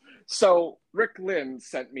 So Rick Lynn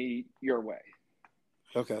sent me your way.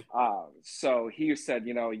 Okay. So he said,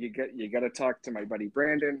 you got to talk to my buddy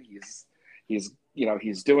Brandon. He's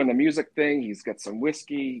doing the music thing. He's got some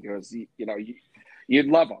whiskey. He goes, you'd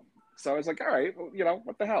love him. So I was like, all right, well,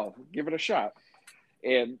 what the hell? Give it a shot.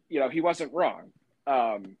 And, he wasn't wrong.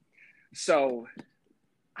 So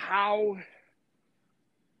how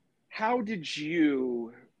did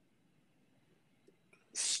you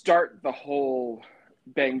start the whole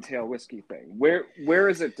Bangtail whiskey thing? Where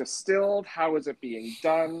is it distilled? How is it being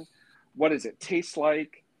done? What does it taste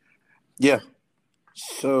like? Yeah.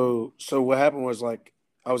 So what happened was, like,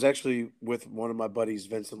 I was actually with one of my buddies,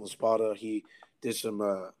 Vincent LaSpada. He did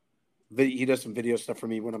some he does some video stuff for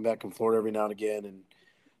me when I'm back in Florida every now and again.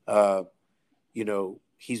 And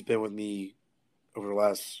he's been with me over the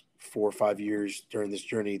last 4 or 5 years during this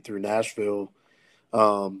journey through Nashville.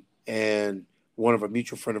 And one of a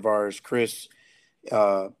mutual friend of ours, Chris,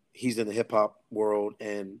 he's in the hip hop world,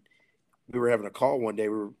 and we were having a call one day. I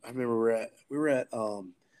remember we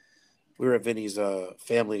were at Vinny's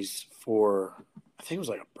family's for, I think it was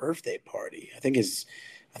like a birthday party.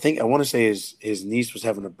 I want to say his niece was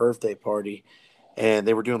having a birthday party, and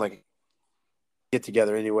they were doing like a get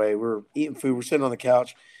together anyway. We were eating food. We're sitting on the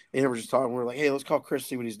couch, and we're just talking. We're like, hey, let's call Chris,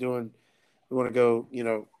 see what he's doing. We want to go,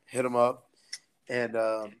 hit him up. And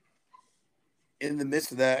in the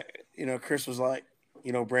midst of that, Chris was like,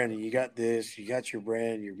 Brandon, you got this. You got your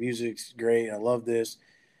brand. Your music's great. I love this.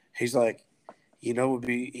 He's like, it would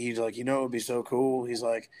be so cool. He's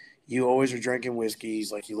like, you always are drinking whiskey.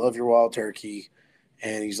 He's like, you love your Wild Turkey.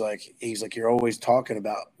 And he's like, you're always talking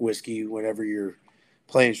about whiskey whenever you're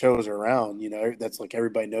playing shows around. That's like,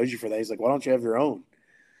 everybody knows you for that. He's like, why don't you have your own?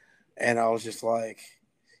 And I was just like,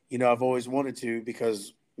 I've always wanted to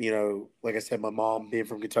because, like I said, my mom being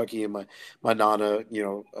from Kentucky and my Nana,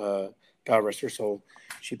 God rest her soul,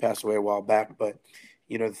 she passed away a while back. But,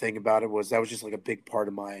 the thing about it was that was just like a big part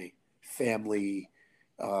of my family,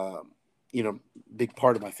 big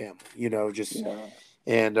part of my family, just, yeah.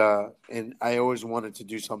 And I always wanted to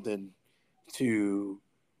do something to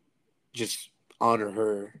just honor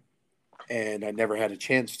her, and I never had a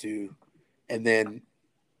chance to. And then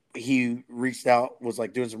he reached out, was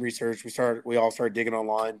like doing some research. We all started digging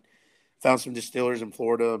online, found some distillers in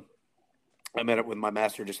Florida. I met up with my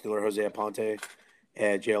master distiller, Jose Aponte,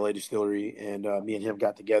 at JLA Distillery, and me and him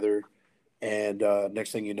got together. And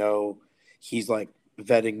next thing you know, he's like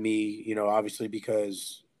vetting me, obviously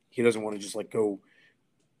because he doesn't want to just like go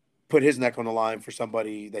put his neck on the line for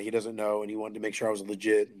somebody that he doesn't know, and he wanted to make sure I was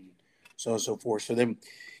legit and so on and so forth. So then,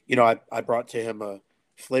 I brought to him a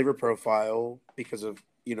flavor profile because of,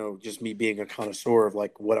 just me being a connoisseur of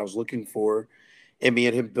like what I was looking for, and me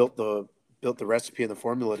and him built the recipe and the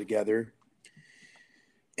formula together.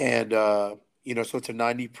 And, so it's a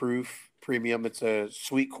 90 proof premium. It's a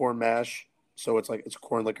sweet corn mash. So it's like, it's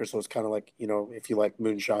corn liquor. So it's kind of like, if you like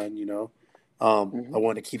moonshine, I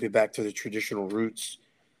wanted to keep it back to the traditional roots,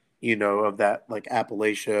 of that like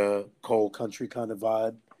Appalachia coal country kind of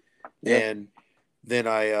vibe. Yeah. And then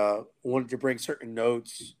I wanted to bring certain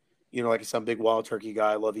notes, like some big Wild Turkey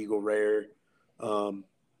guy. I love Eagle Rare.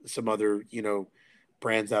 Some other,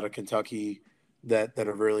 brands out of Kentucky that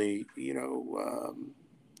are really,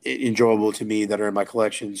 enjoyable to me that are in my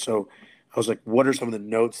collection. So I was like, what are some of the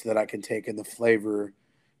notes that I can take in the flavor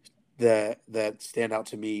that stand out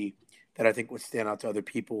to me that I think would stand out to other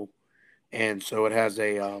people? And so it has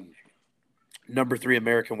a number 3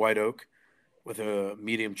 American white oak with a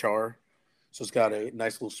medium char. So it's got a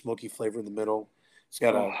nice little smoky flavor in the middle. It's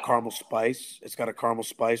got a caramel spice. It's got a caramel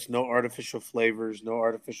spice. No artificial flavors, no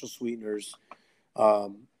artificial sweeteners.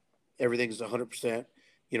 Everything's 100%,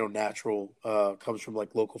 natural. Comes from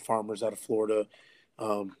like local farmers out of Florida.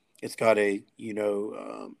 It's got a,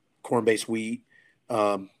 corn-based wheat.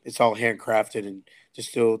 It's all handcrafted and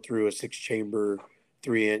distilled through a 6-chamber,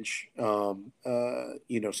 3-inch,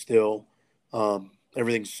 still.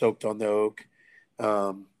 Everything's soaked on the oak.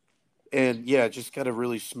 And yeah, just got a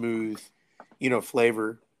really smooth,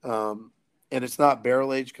 flavor. And it's not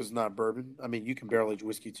barrel aged because it's not bourbon. I mean, you can barrel age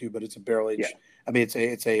whiskey too, but it's a barrel aged. Yeah. I mean,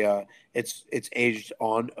 it's aged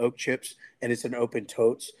on oak chips, and it's an open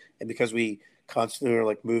totes. And because we constantly are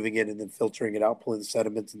like moving it and then filtering it out, pulling the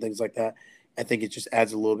sediments and things like that, I think it just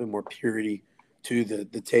adds a little bit more purity to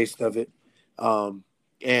the taste of it. And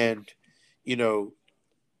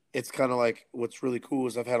it's kind of like what's really cool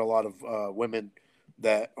is I've had a lot of women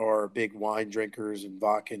that are big wine drinkers and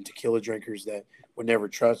vodka and tequila drinkers that would never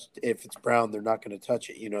trust if it's brown, they're not going to touch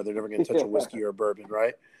it. They're never going to touch a whiskey or a bourbon.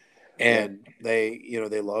 Right. And they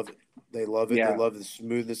love it. They love it. Yeah. They love the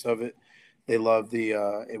smoothness of it. They love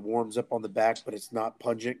it warms up on the back, but it's not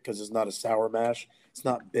pungent because it's not a sour mash. It's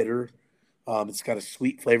not bitter. It's got a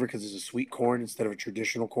sweet flavor because it's a sweet corn instead of a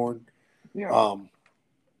traditional corn. Yeah.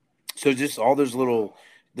 So just all those little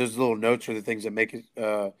notes are the things that make it,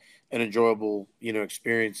 an enjoyable,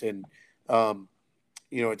 experience. And,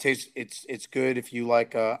 it tastes, it's good. If you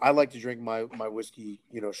like, I like to drink my whiskey,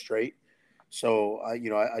 straight. So I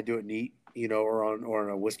do it neat, or on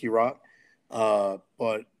a whiskey rock.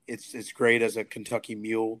 But it's great as a Kentucky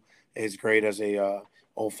Mule. It's great as a,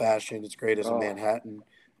 old fashioned. It's great as a Manhattan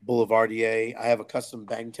Boulevardier. I have a custom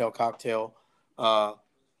Bangtail cocktail,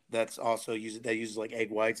 that's also uses like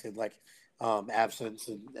egg whites and like, absinthe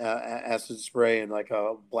and acid spray and like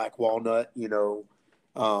a black walnut,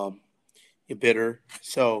 bitter.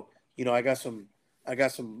 So, I got some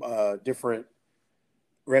different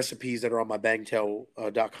recipes that are on my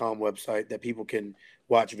bangtail.com website that people can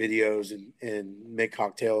watch videos and make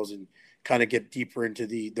cocktails and kind of get deeper into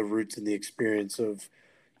the roots and the experience of,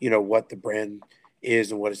 what the brand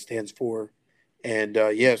is and what it stands for. And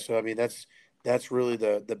so I mean that's really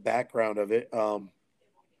the background of it.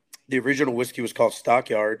 The original whiskey was called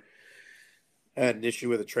Stockyard. I had an issue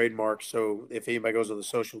with a trademark, so if anybody goes on the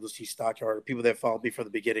social to see Stockyard, people that followed me from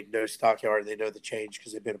the beginning know Stockyard. They know the change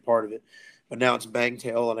because they've been a part of it. But now it's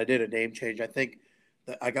Bangtail, and I did a name change. I think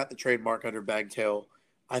that I got the trademark under Bangtail.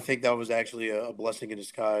 I think that was actually a blessing in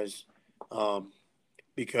disguise,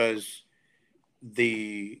 because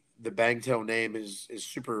the Bangtail name is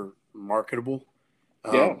super marketable.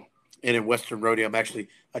 Yeah. And in Western Rodeo,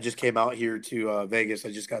 I just came out here to Vegas. I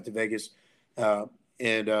just got to Vegas, and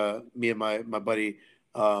me and my buddy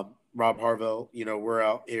Rob Harvell, we're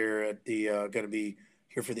out here at the going to be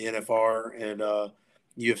here for the NFR and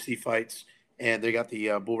UFC fights, and they got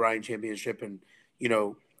the Bull Riding Championship, and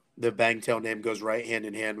the Bangtail name goes right hand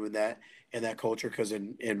in hand with that and that culture, because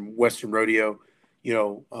in Western Rodeo,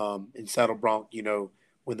 in Saddle Bronc,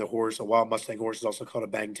 when a Wild Mustang horse is also called a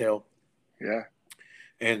Bangtail. Yeah.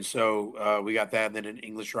 And so we got that. And then in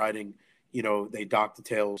English riding, they dock the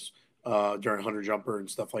tails during Hunter Jumper and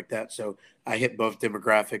stuff like that. So I hit both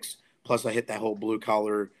demographics. Plus I hit that whole blue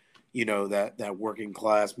collar, that working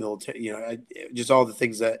class military, just all the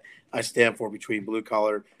things that I stand for between blue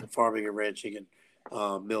collar, farming and ranching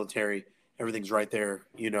and military. Everything's right there,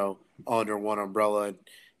 under one umbrella. And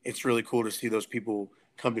it's really cool to see those people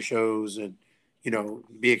come to shows and,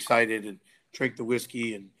 be excited and drink the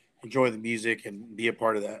whiskey and enjoy the music and be a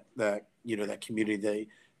part of that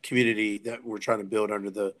community that we're trying to build under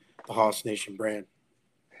the Hoss Nation brand.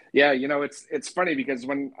 Yeah. It's funny because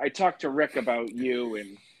when I talked to Rick about you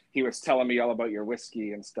and he was telling me all about your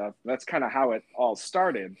whiskey and stuff, that's kind of how it all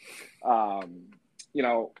started.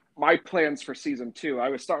 My plans for season 2, I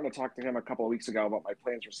was starting to talk to him a couple of weeks ago about my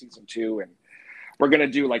plans for season 2, and we're going to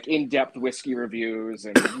do like in-depth whiskey reviews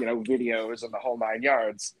and, videos and the whole 9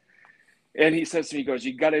 yards. And he says to me, he goes,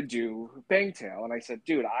 you got to do Bangtail. And I said,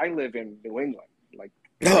 dude, I live in New England. Like,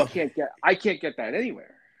 I can't get that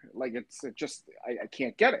anywhere. Like, I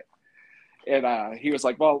can't get it. And he was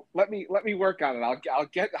like, well, let me work on it. I'll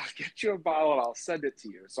get you a bottle and I'll send it to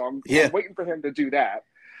you. So I'm waiting for him to do that.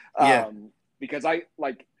 Because I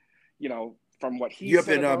from what he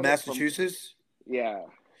said. You up in Massachusetts? Yeah.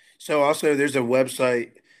 So also there's a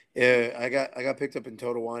website Yeah, I got picked up in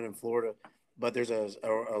Total Wine in Florida, but there's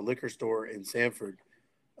a liquor store in Sanford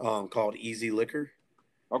called Easy Liquor.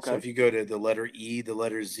 Okay. So if you go to the letter E, the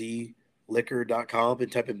letter Z, liquor.com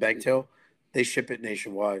and type in Bangtail, they ship it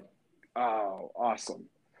nationwide. Oh, awesome.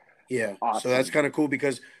 Yeah. Awesome. So that's kind of cool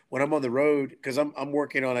because when I'm on the road, because I'm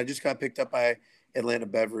working on, I just got picked up by Atlanta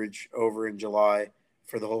Beverage over in July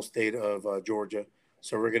for the whole state of Georgia.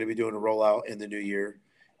 So we're going to be doing a rollout in the new year.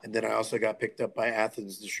 And then I also got picked up by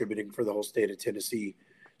Athens Distributing for the whole state of Tennessee.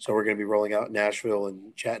 So we're going to be rolling out in Nashville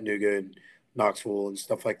and Chattanooga and Knoxville and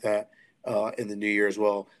stuff like that in the new year as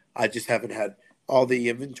well. I just haven't had all the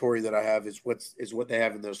inventory that I have is what they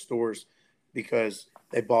have in those stores because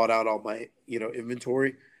they bought out all my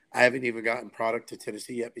inventory. I haven't even gotten product to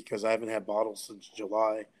Tennessee yet because I haven't had bottles since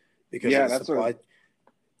July because of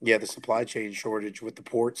the supply chain shortage with the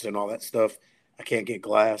ports and all that stuff. I can't get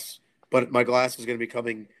glass. But my glass is going to be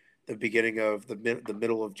coming the beginning of the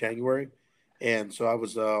middle of January. And so I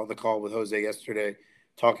was on the call with Jose yesterday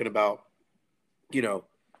talking about,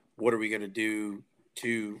 what are we going to do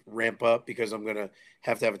to ramp up because I'm going to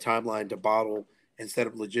have a timeline to bottle and set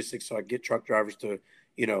up logistics so I get truck drivers to,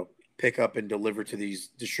 pick up and deliver to these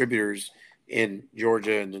distributors in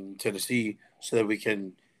Georgia and in Tennessee so that we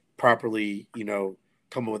can properly,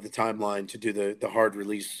 come up with a timeline to do the hard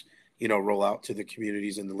release roll out to the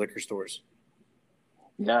communities and the liquor stores.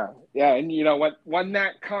 Yeah. Yeah. And when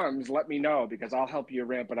that comes, let me know because I'll help you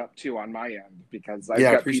ramp it up too on my end because I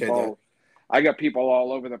got people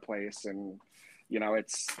all over the place and, when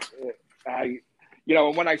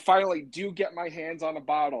I finally do get my hands on a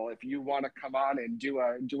bottle, if you want to come on and do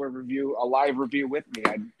a review, a live review with me,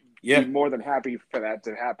 I'd be more than happy for that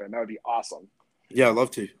to happen. That would be awesome. Yeah. I'd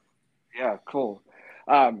love to. Yeah. Cool.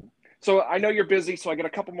 So I know you're busy, so I got a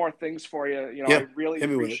couple more things for you. I really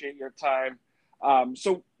appreciate your time.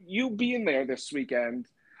 So you being there this weekend,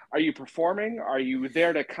 are you performing? Are you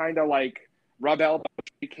there to kind of like rub elbows,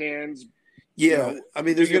 shake hands? Yeah, I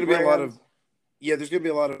mean, there's going to be a lot of,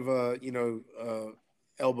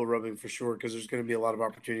 elbow rubbing for sure because there's going to be a lot of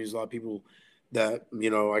opportunities, a lot of people that,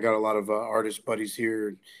 I got a lot of artist buddies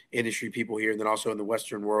here, industry people here, and then also in the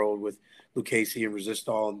Western world with Lucchese and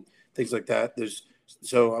Resistol and things like that.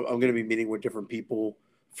 So I'm going to be meeting with different people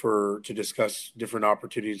to discuss different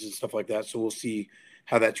opportunities and stuff like that. So we'll see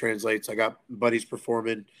how that translates. I got buddies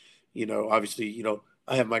performing, obviously,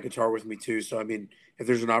 I have my guitar with me too. So, I mean, if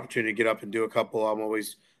there's an opportunity to get up and do a couple, I'm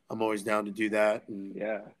always down to do that. And,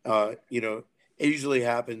 it usually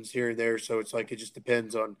happens here and there. So it's like, it just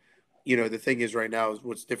depends on, the thing is right now is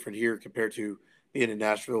what's different here compared to being in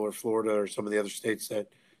Nashville or Florida or some of the other states that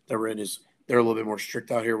we're in is they're a little bit more strict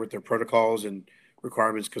out here with their protocols and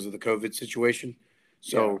requirements because of the COVID situation.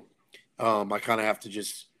 So I kind of have to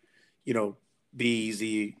just, be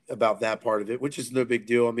easy about that part of it, which is no big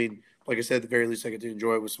deal. I mean, like I said, at the very least I get to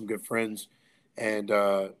enjoy it with some good friends and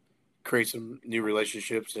create some new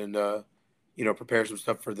relationships and, prepare some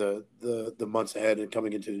stuff for the months ahead and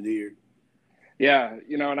coming into the new year. Yeah.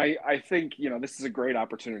 And I think, this is a great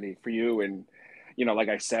opportunity for you. And, like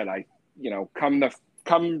I said, come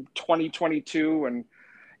 2022 and,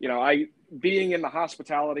 being in the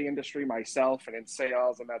hospitality industry myself and in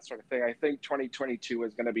sales and that sort of thing, I think 2022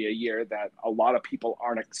 is going to be a year that a lot of people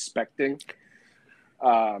aren't expecting.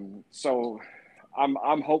 So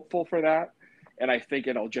I'm hopeful for that. And I think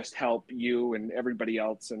it'll just help you and everybody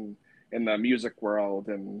else in the music world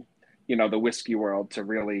and, the whiskey world to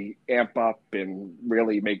really amp up and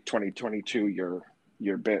really make 2022 your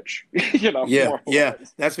bitch, Yeah.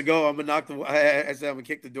 That's the goal. I'm going to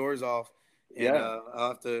kick the doors off. And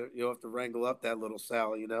you'll have to wrangle up that little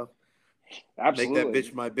Sal, Absolutely. Make that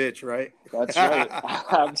bitch my bitch, right? That's right.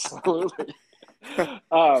 Absolutely.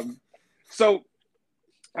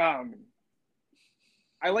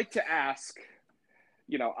 I like to ask,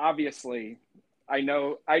 obviously I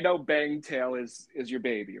know Bangtail is your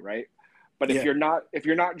baby, right? But if you're not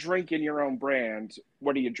drinking your own brand,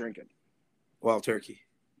 what are you drinking? Wild Turkey.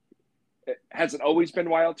 Has it always been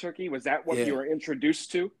Wild Turkey? Was that what you were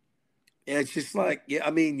introduced to? Yeah, it's just like,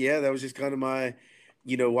 that was just kind of my,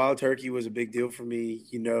 Wild Turkey was a big deal for me.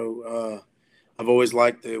 I've always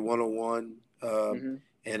liked the 101,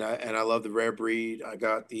 and I love the rare breed. I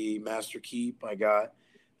got the Master Keep. I got,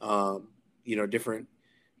 different,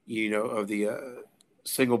 of the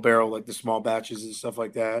single barrel, like the small batches and stuff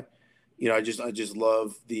like that. I just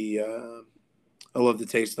love I love the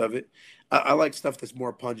taste of it. I like stuff that's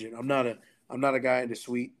more pungent. I'm not a guy into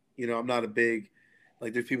sweet. I'm not a big.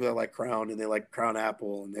 Like there's people that like Crown and they like Crown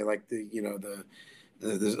Apple and they like the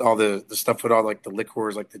all the stuff with all like the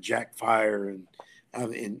liqueurs like the Jack Fire and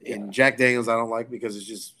Jack Daniels I don't like because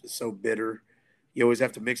it's so bitter. you always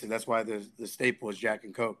have to mix it. That's why the staple is Jack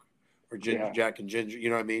and Coke or Jack and Ginger. You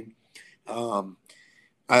know what I mean?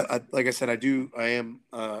 I like I said, I am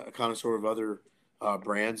a connoisseur of other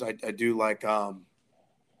brands. I do like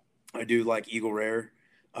Eagle Rare.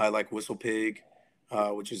 I like Whistle Pig,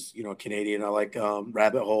 which is Canadian. I like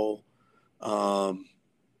Rabbit Hole.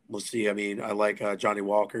 Let's see. I mean, I like Johnny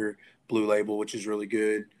Walker Blue Label, which is really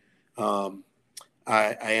good. I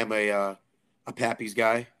am a Pappy's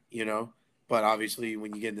guy, but obviously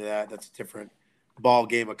when you get into that, that's a different ball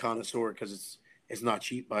game of connoisseur because it's not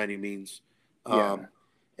cheap by any means.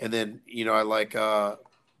 And then I like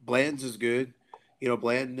Bland's is good.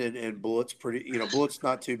 Blanton and Bullett's pretty. Bullett's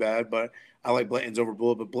not too bad, but I like Blanton's over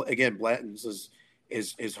Bullet. But again, Blanton's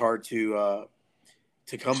is hard to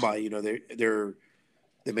come by.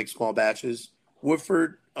 They make small batches.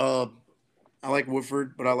 Woodford, I like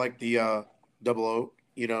Woodford, but I like the Double O.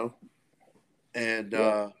 And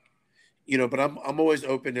but I'm always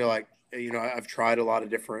open to I've tried a lot of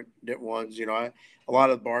different ones. A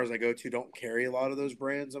lot of the bars I go to don't carry a lot of those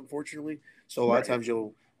brands, unfortunately. So a lot of times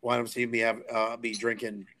you'll wind up seeing me be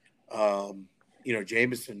drinking,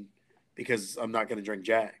 Jameson because I'm not going to drink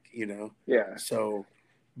Jack. Yeah. So,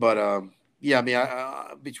 but I mean,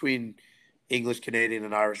 I between English, Canadian,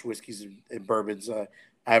 and Irish whiskeys and bourbons, I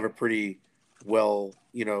have a pretty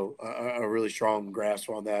a really strong grasp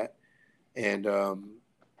on that, and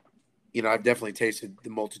I've definitely tasted the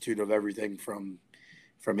multitude of everything from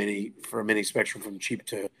any spectrum, from cheap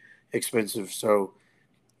to expensive. So,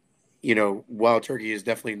 Wild Turkey is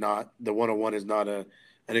definitely not, the 101 is not an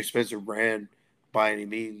expensive brand by any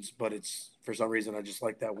means, but it's, for some reason, I just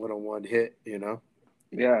like that 101 hit,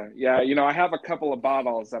 Yeah. I have a couple of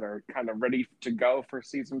bottles that are kind of ready to go for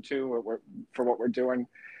season 2 for what we're doing,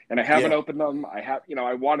 and I haven't opened them. I have,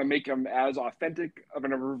 I want to make them as authentic of a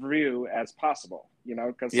review as possible,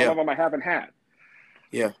 because some of them I haven't had.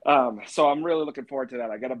 Yeah. So I'm really looking forward to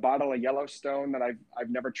that. I got a bottle of Yellowstone that I've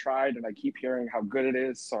never tried, and I keep hearing how good it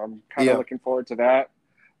is. So I'm kind of looking forward to that.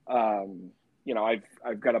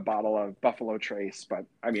 I've got a bottle of Buffalo Trace, but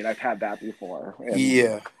I mean, I've had that before.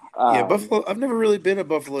 And, Buffalo. I've never really been a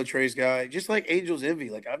Buffalo Trace guy. Just like Angel's Envy,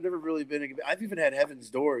 like I've never really been. I've even had Heaven's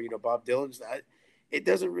Door. Bob Dylan's. It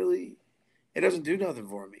doesn't do nothing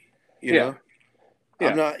for me. You know.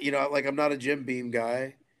 I'm not. I'm not a Jim Beam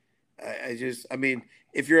guy. I mean,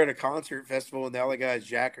 if you're at a concert festival and the other guy is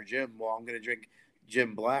Jack or Jim, well, I'm going to drink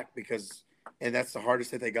Jim Black and that's the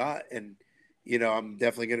hardest that they got. And, I'm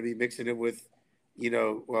definitely going to be mixing it with,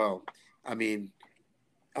 I mean,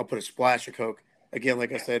 I'll put a splash of Coke. Again,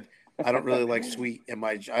 like I said, I don't really like sweet in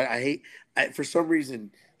my, I hate, for some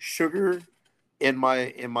reason, sugar in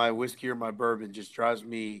my whiskey or my bourbon just drives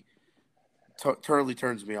me, totally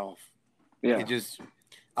turns me off. Yeah.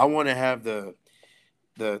 I want to have the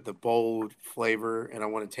bold flavor, and I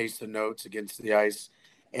want to taste the notes against the ice.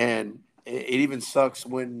 And it even sucks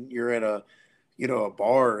when you're at a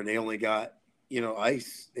bar and they only got,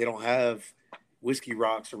 ice. They don't have whiskey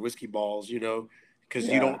rocks or whiskey balls, because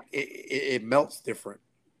it melts different.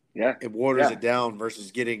 Yeah. It waters it down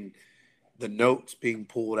versus getting the notes being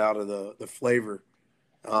pulled out of the flavor.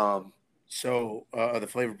 The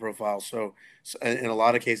flavor profile. So in a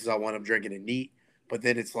lot of cases, I want them drinking it neat. But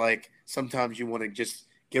then it's like sometimes you want to just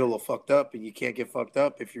get a little fucked up, and you can't get fucked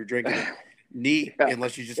up if you're drinking it neat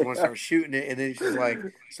unless you just want to start shooting it. And then it's just like,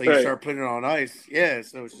 so you start putting it on ice. Yeah.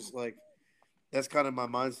 So it's just like, that's kind of my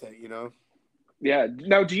mindset, Yeah.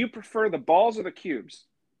 Now, do you prefer the balls or the cubes?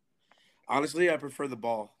 Honestly, I prefer the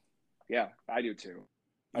ball. Yeah, I do too.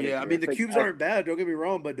 I mean, the cubes aren't bad. Don't get me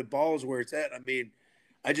wrong, but the ball is where it's at. I mean,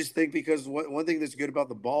 I just think because one thing that's good about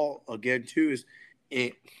the ball, again, too, is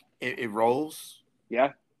it rolls.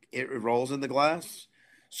 Yeah. It rolls in the glass.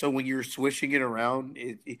 So when you're swishing it around,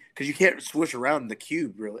 because you can't swish around the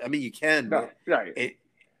cube, really. I mean, you can, but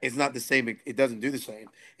it's not the same. It doesn't do the same.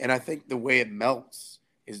 And I think the way it melts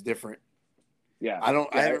is different. Yeah.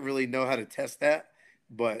 I haven't really know how to test that,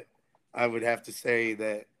 but I would have to say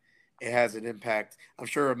that it has an impact. I'm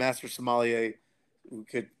sure a master sommelier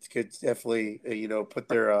could definitely, put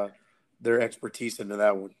their expertise into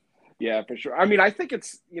that one. Yeah, for sure. I mean, I think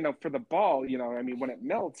it's, for the ball, I mean, when it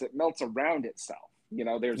melts around itself.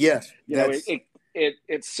 It's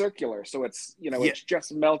circular, so it's it's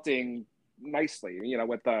just melting nicely.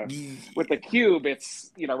 With the cube,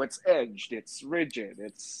 it's it's edged, it's rigid,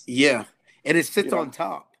 and it sits on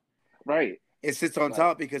top. Right. It sits on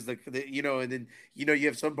top because and then you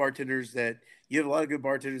have some bartenders you have a lot of good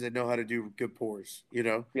bartenders that know how to do good pours.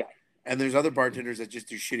 Yeah. And there's other bartenders that just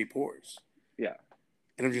do shitty pours. Yeah.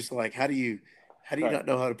 And I'm just like, how do you not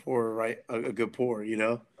know how to pour a good pour?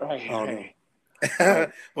 Right. I don't know.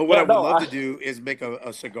 But what I would love to do is make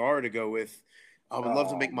a cigar to go with. I would love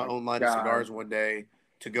to make my own line of cigars one day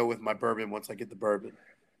to go with my bourbon once I get the bourbon.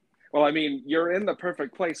 Well, I mean, you're in the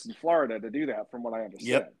perfect place in Florida to do that, from what I understand.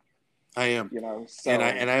 Yep, I am. You know, so...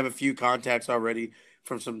 and I have a few contacts already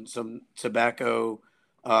from some tobacco,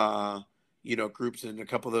 groups, and a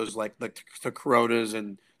couple of those like the Coronas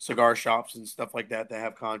and cigar shops and stuff like that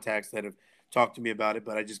have contacts that have talked to me about it.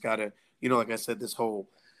 But I just gotta, like I said, this whole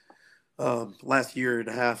last year and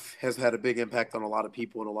a half has had a big impact on a lot of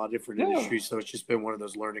people in a lot of different industries. So it's just been one of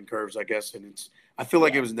those learning curves, I guess. And I feel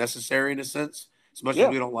like it was necessary in a sense. As much as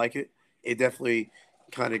we don't like it, it definitely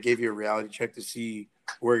kind of gave you a reality check to see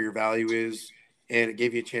where your value is. And it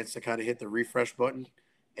gave you a chance to kind of hit the refresh button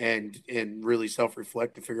and really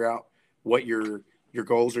self-reflect to figure out what your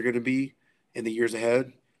goals are going to be in the years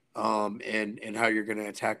ahead, and how you're going to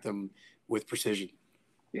attack them with precision.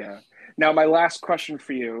 Yeah. Now, my last question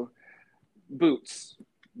for you, boots.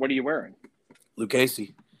 What are you wearing?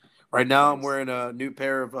 Lucchese. Right now I'm wearing a new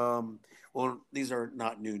pair of, these are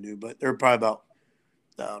not new, but they're probably about,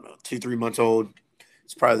 2-3 months old.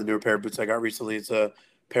 It's probably the newer pair of boots I got recently. It's a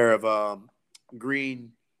pair of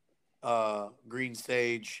green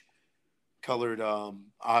sage colored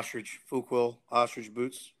ostrich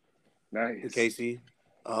boots. Nice. Lucchese.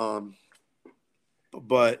 But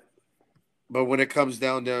when it comes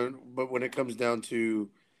down to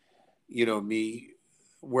me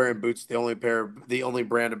wearing boots, the only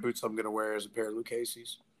brand of boots I'm going to wear is a pair of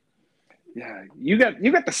Lucchese's. Yeah, you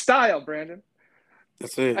got the style, Brandon.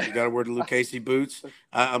 That's it. You got to wear the Lucchese boots.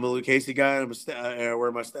 I'm a Lucchese guy. I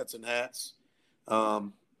wear my Stetson hats.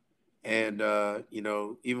 And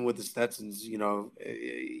even with the Stetsons,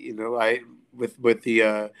 I with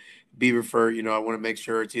the Beaver fur, I want to make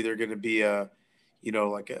sure it's either going to be at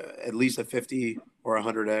least a 50 or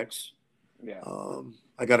 100X. Yeah.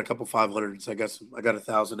 I got a couple 500s. I got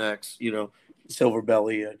 1,000X. Silver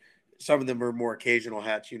belly. Some of them are more occasional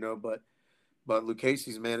hats. But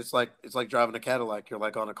Lucchese's, man, it's like driving a Cadillac. You're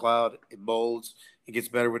like on a cloud. It molds. It gets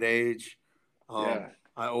better with age. I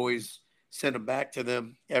always send them back to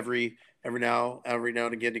them every now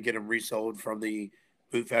and again to get them resold from the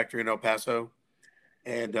boot factory in El Paso.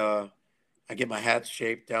 And I get my hats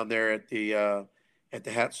shaped down there at the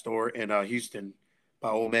hat store in Houston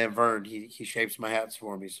by old man Vern. He shapes my hats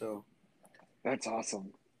for me. So that's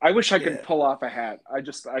awesome. I wish I could pull off a hat. I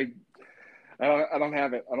don't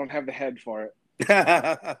have it. I don't have the head for it.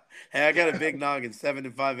 Hey, I got a big noggin,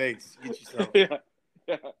 7 5/8. Get yourself. Yeah.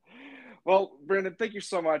 Well, Brandon, thank you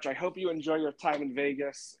so much. I hope you enjoy your time in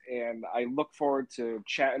Vegas, and I look forward to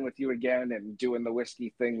chatting with you again and doing the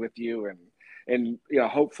whiskey thing with you, and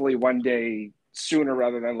hopefully one day sooner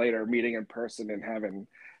rather than later, meeting in person and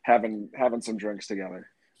having some drinks together.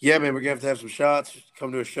 Yeah, man, we're gonna have to have some shots.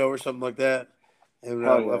 Come to a show or something like that, and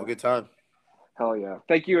we'll have a good time. Hell yeah.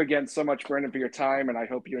 Thank you again so much, Brandon, for your time, and I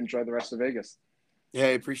hope you enjoy the rest of Vegas. Yeah, I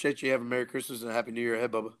appreciate you. Have a Merry Christmas and a Happy New Year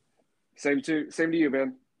ahead, Bubba. Same to you,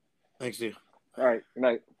 man. Thanks, dude. All right. Good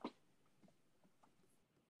night.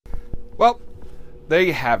 Well, there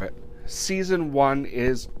you have it. Season 1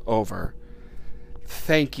 is over.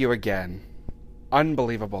 Thank you again.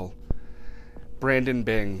 Unbelievable. Brandon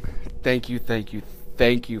Bing, thank you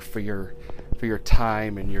for your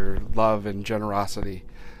time and your love and generosity.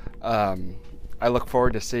 I look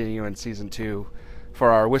forward to seeing you in Season 2 for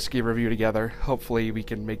our whiskey review together. Hopefully we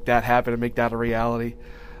can make that happen and make that a reality.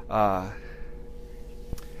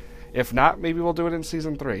 If not, maybe we'll do it in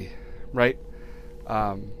Season 3, right?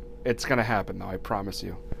 It's going to happen, though, I promise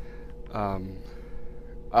you.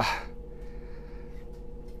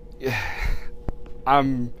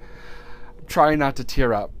 I'm trying not to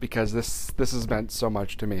tear up because this has meant so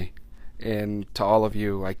much to me. And to all of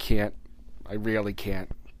you, I really can't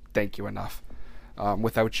thank you enough.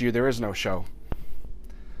 Without you, there is no show.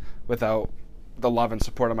 Without the love and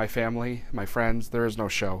support of my family, my friends, there is no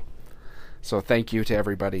show. So thank you to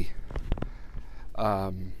everybody.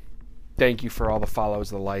 Thank you for all the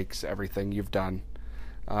follows, the likes, everything you've done.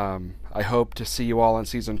 I hope to see you all in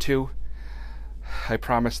Season 2. I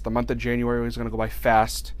promise the month of January is going to go by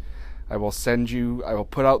fast. I will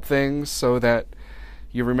put out things so that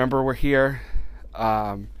you remember we're here.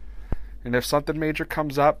 And if something major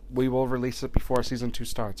comes up, we will release it before Season 2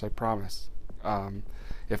 starts, I promise.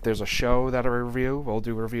 If there's a show that'll review, we'll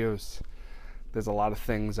do reviews. There's a lot of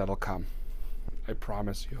things that'll come. I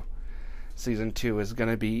promise you. Season 2 is going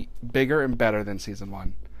to be bigger and better than Season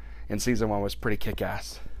 1. And Season 1 was pretty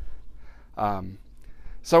kick-ass.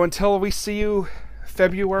 So until we see you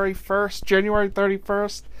February 1st, January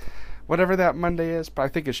 31st, whatever that Monday is, but I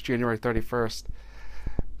think it's January 31st.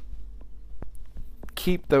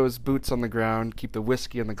 keep those boots on the ground, keep the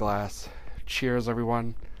whiskey in the glass. Cheers,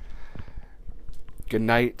 everyone. Good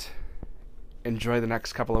night. Enjoy the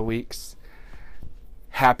next couple of weeks.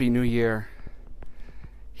 Happy New Year.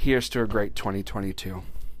 Here's to a great 2022.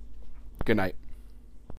 Good night.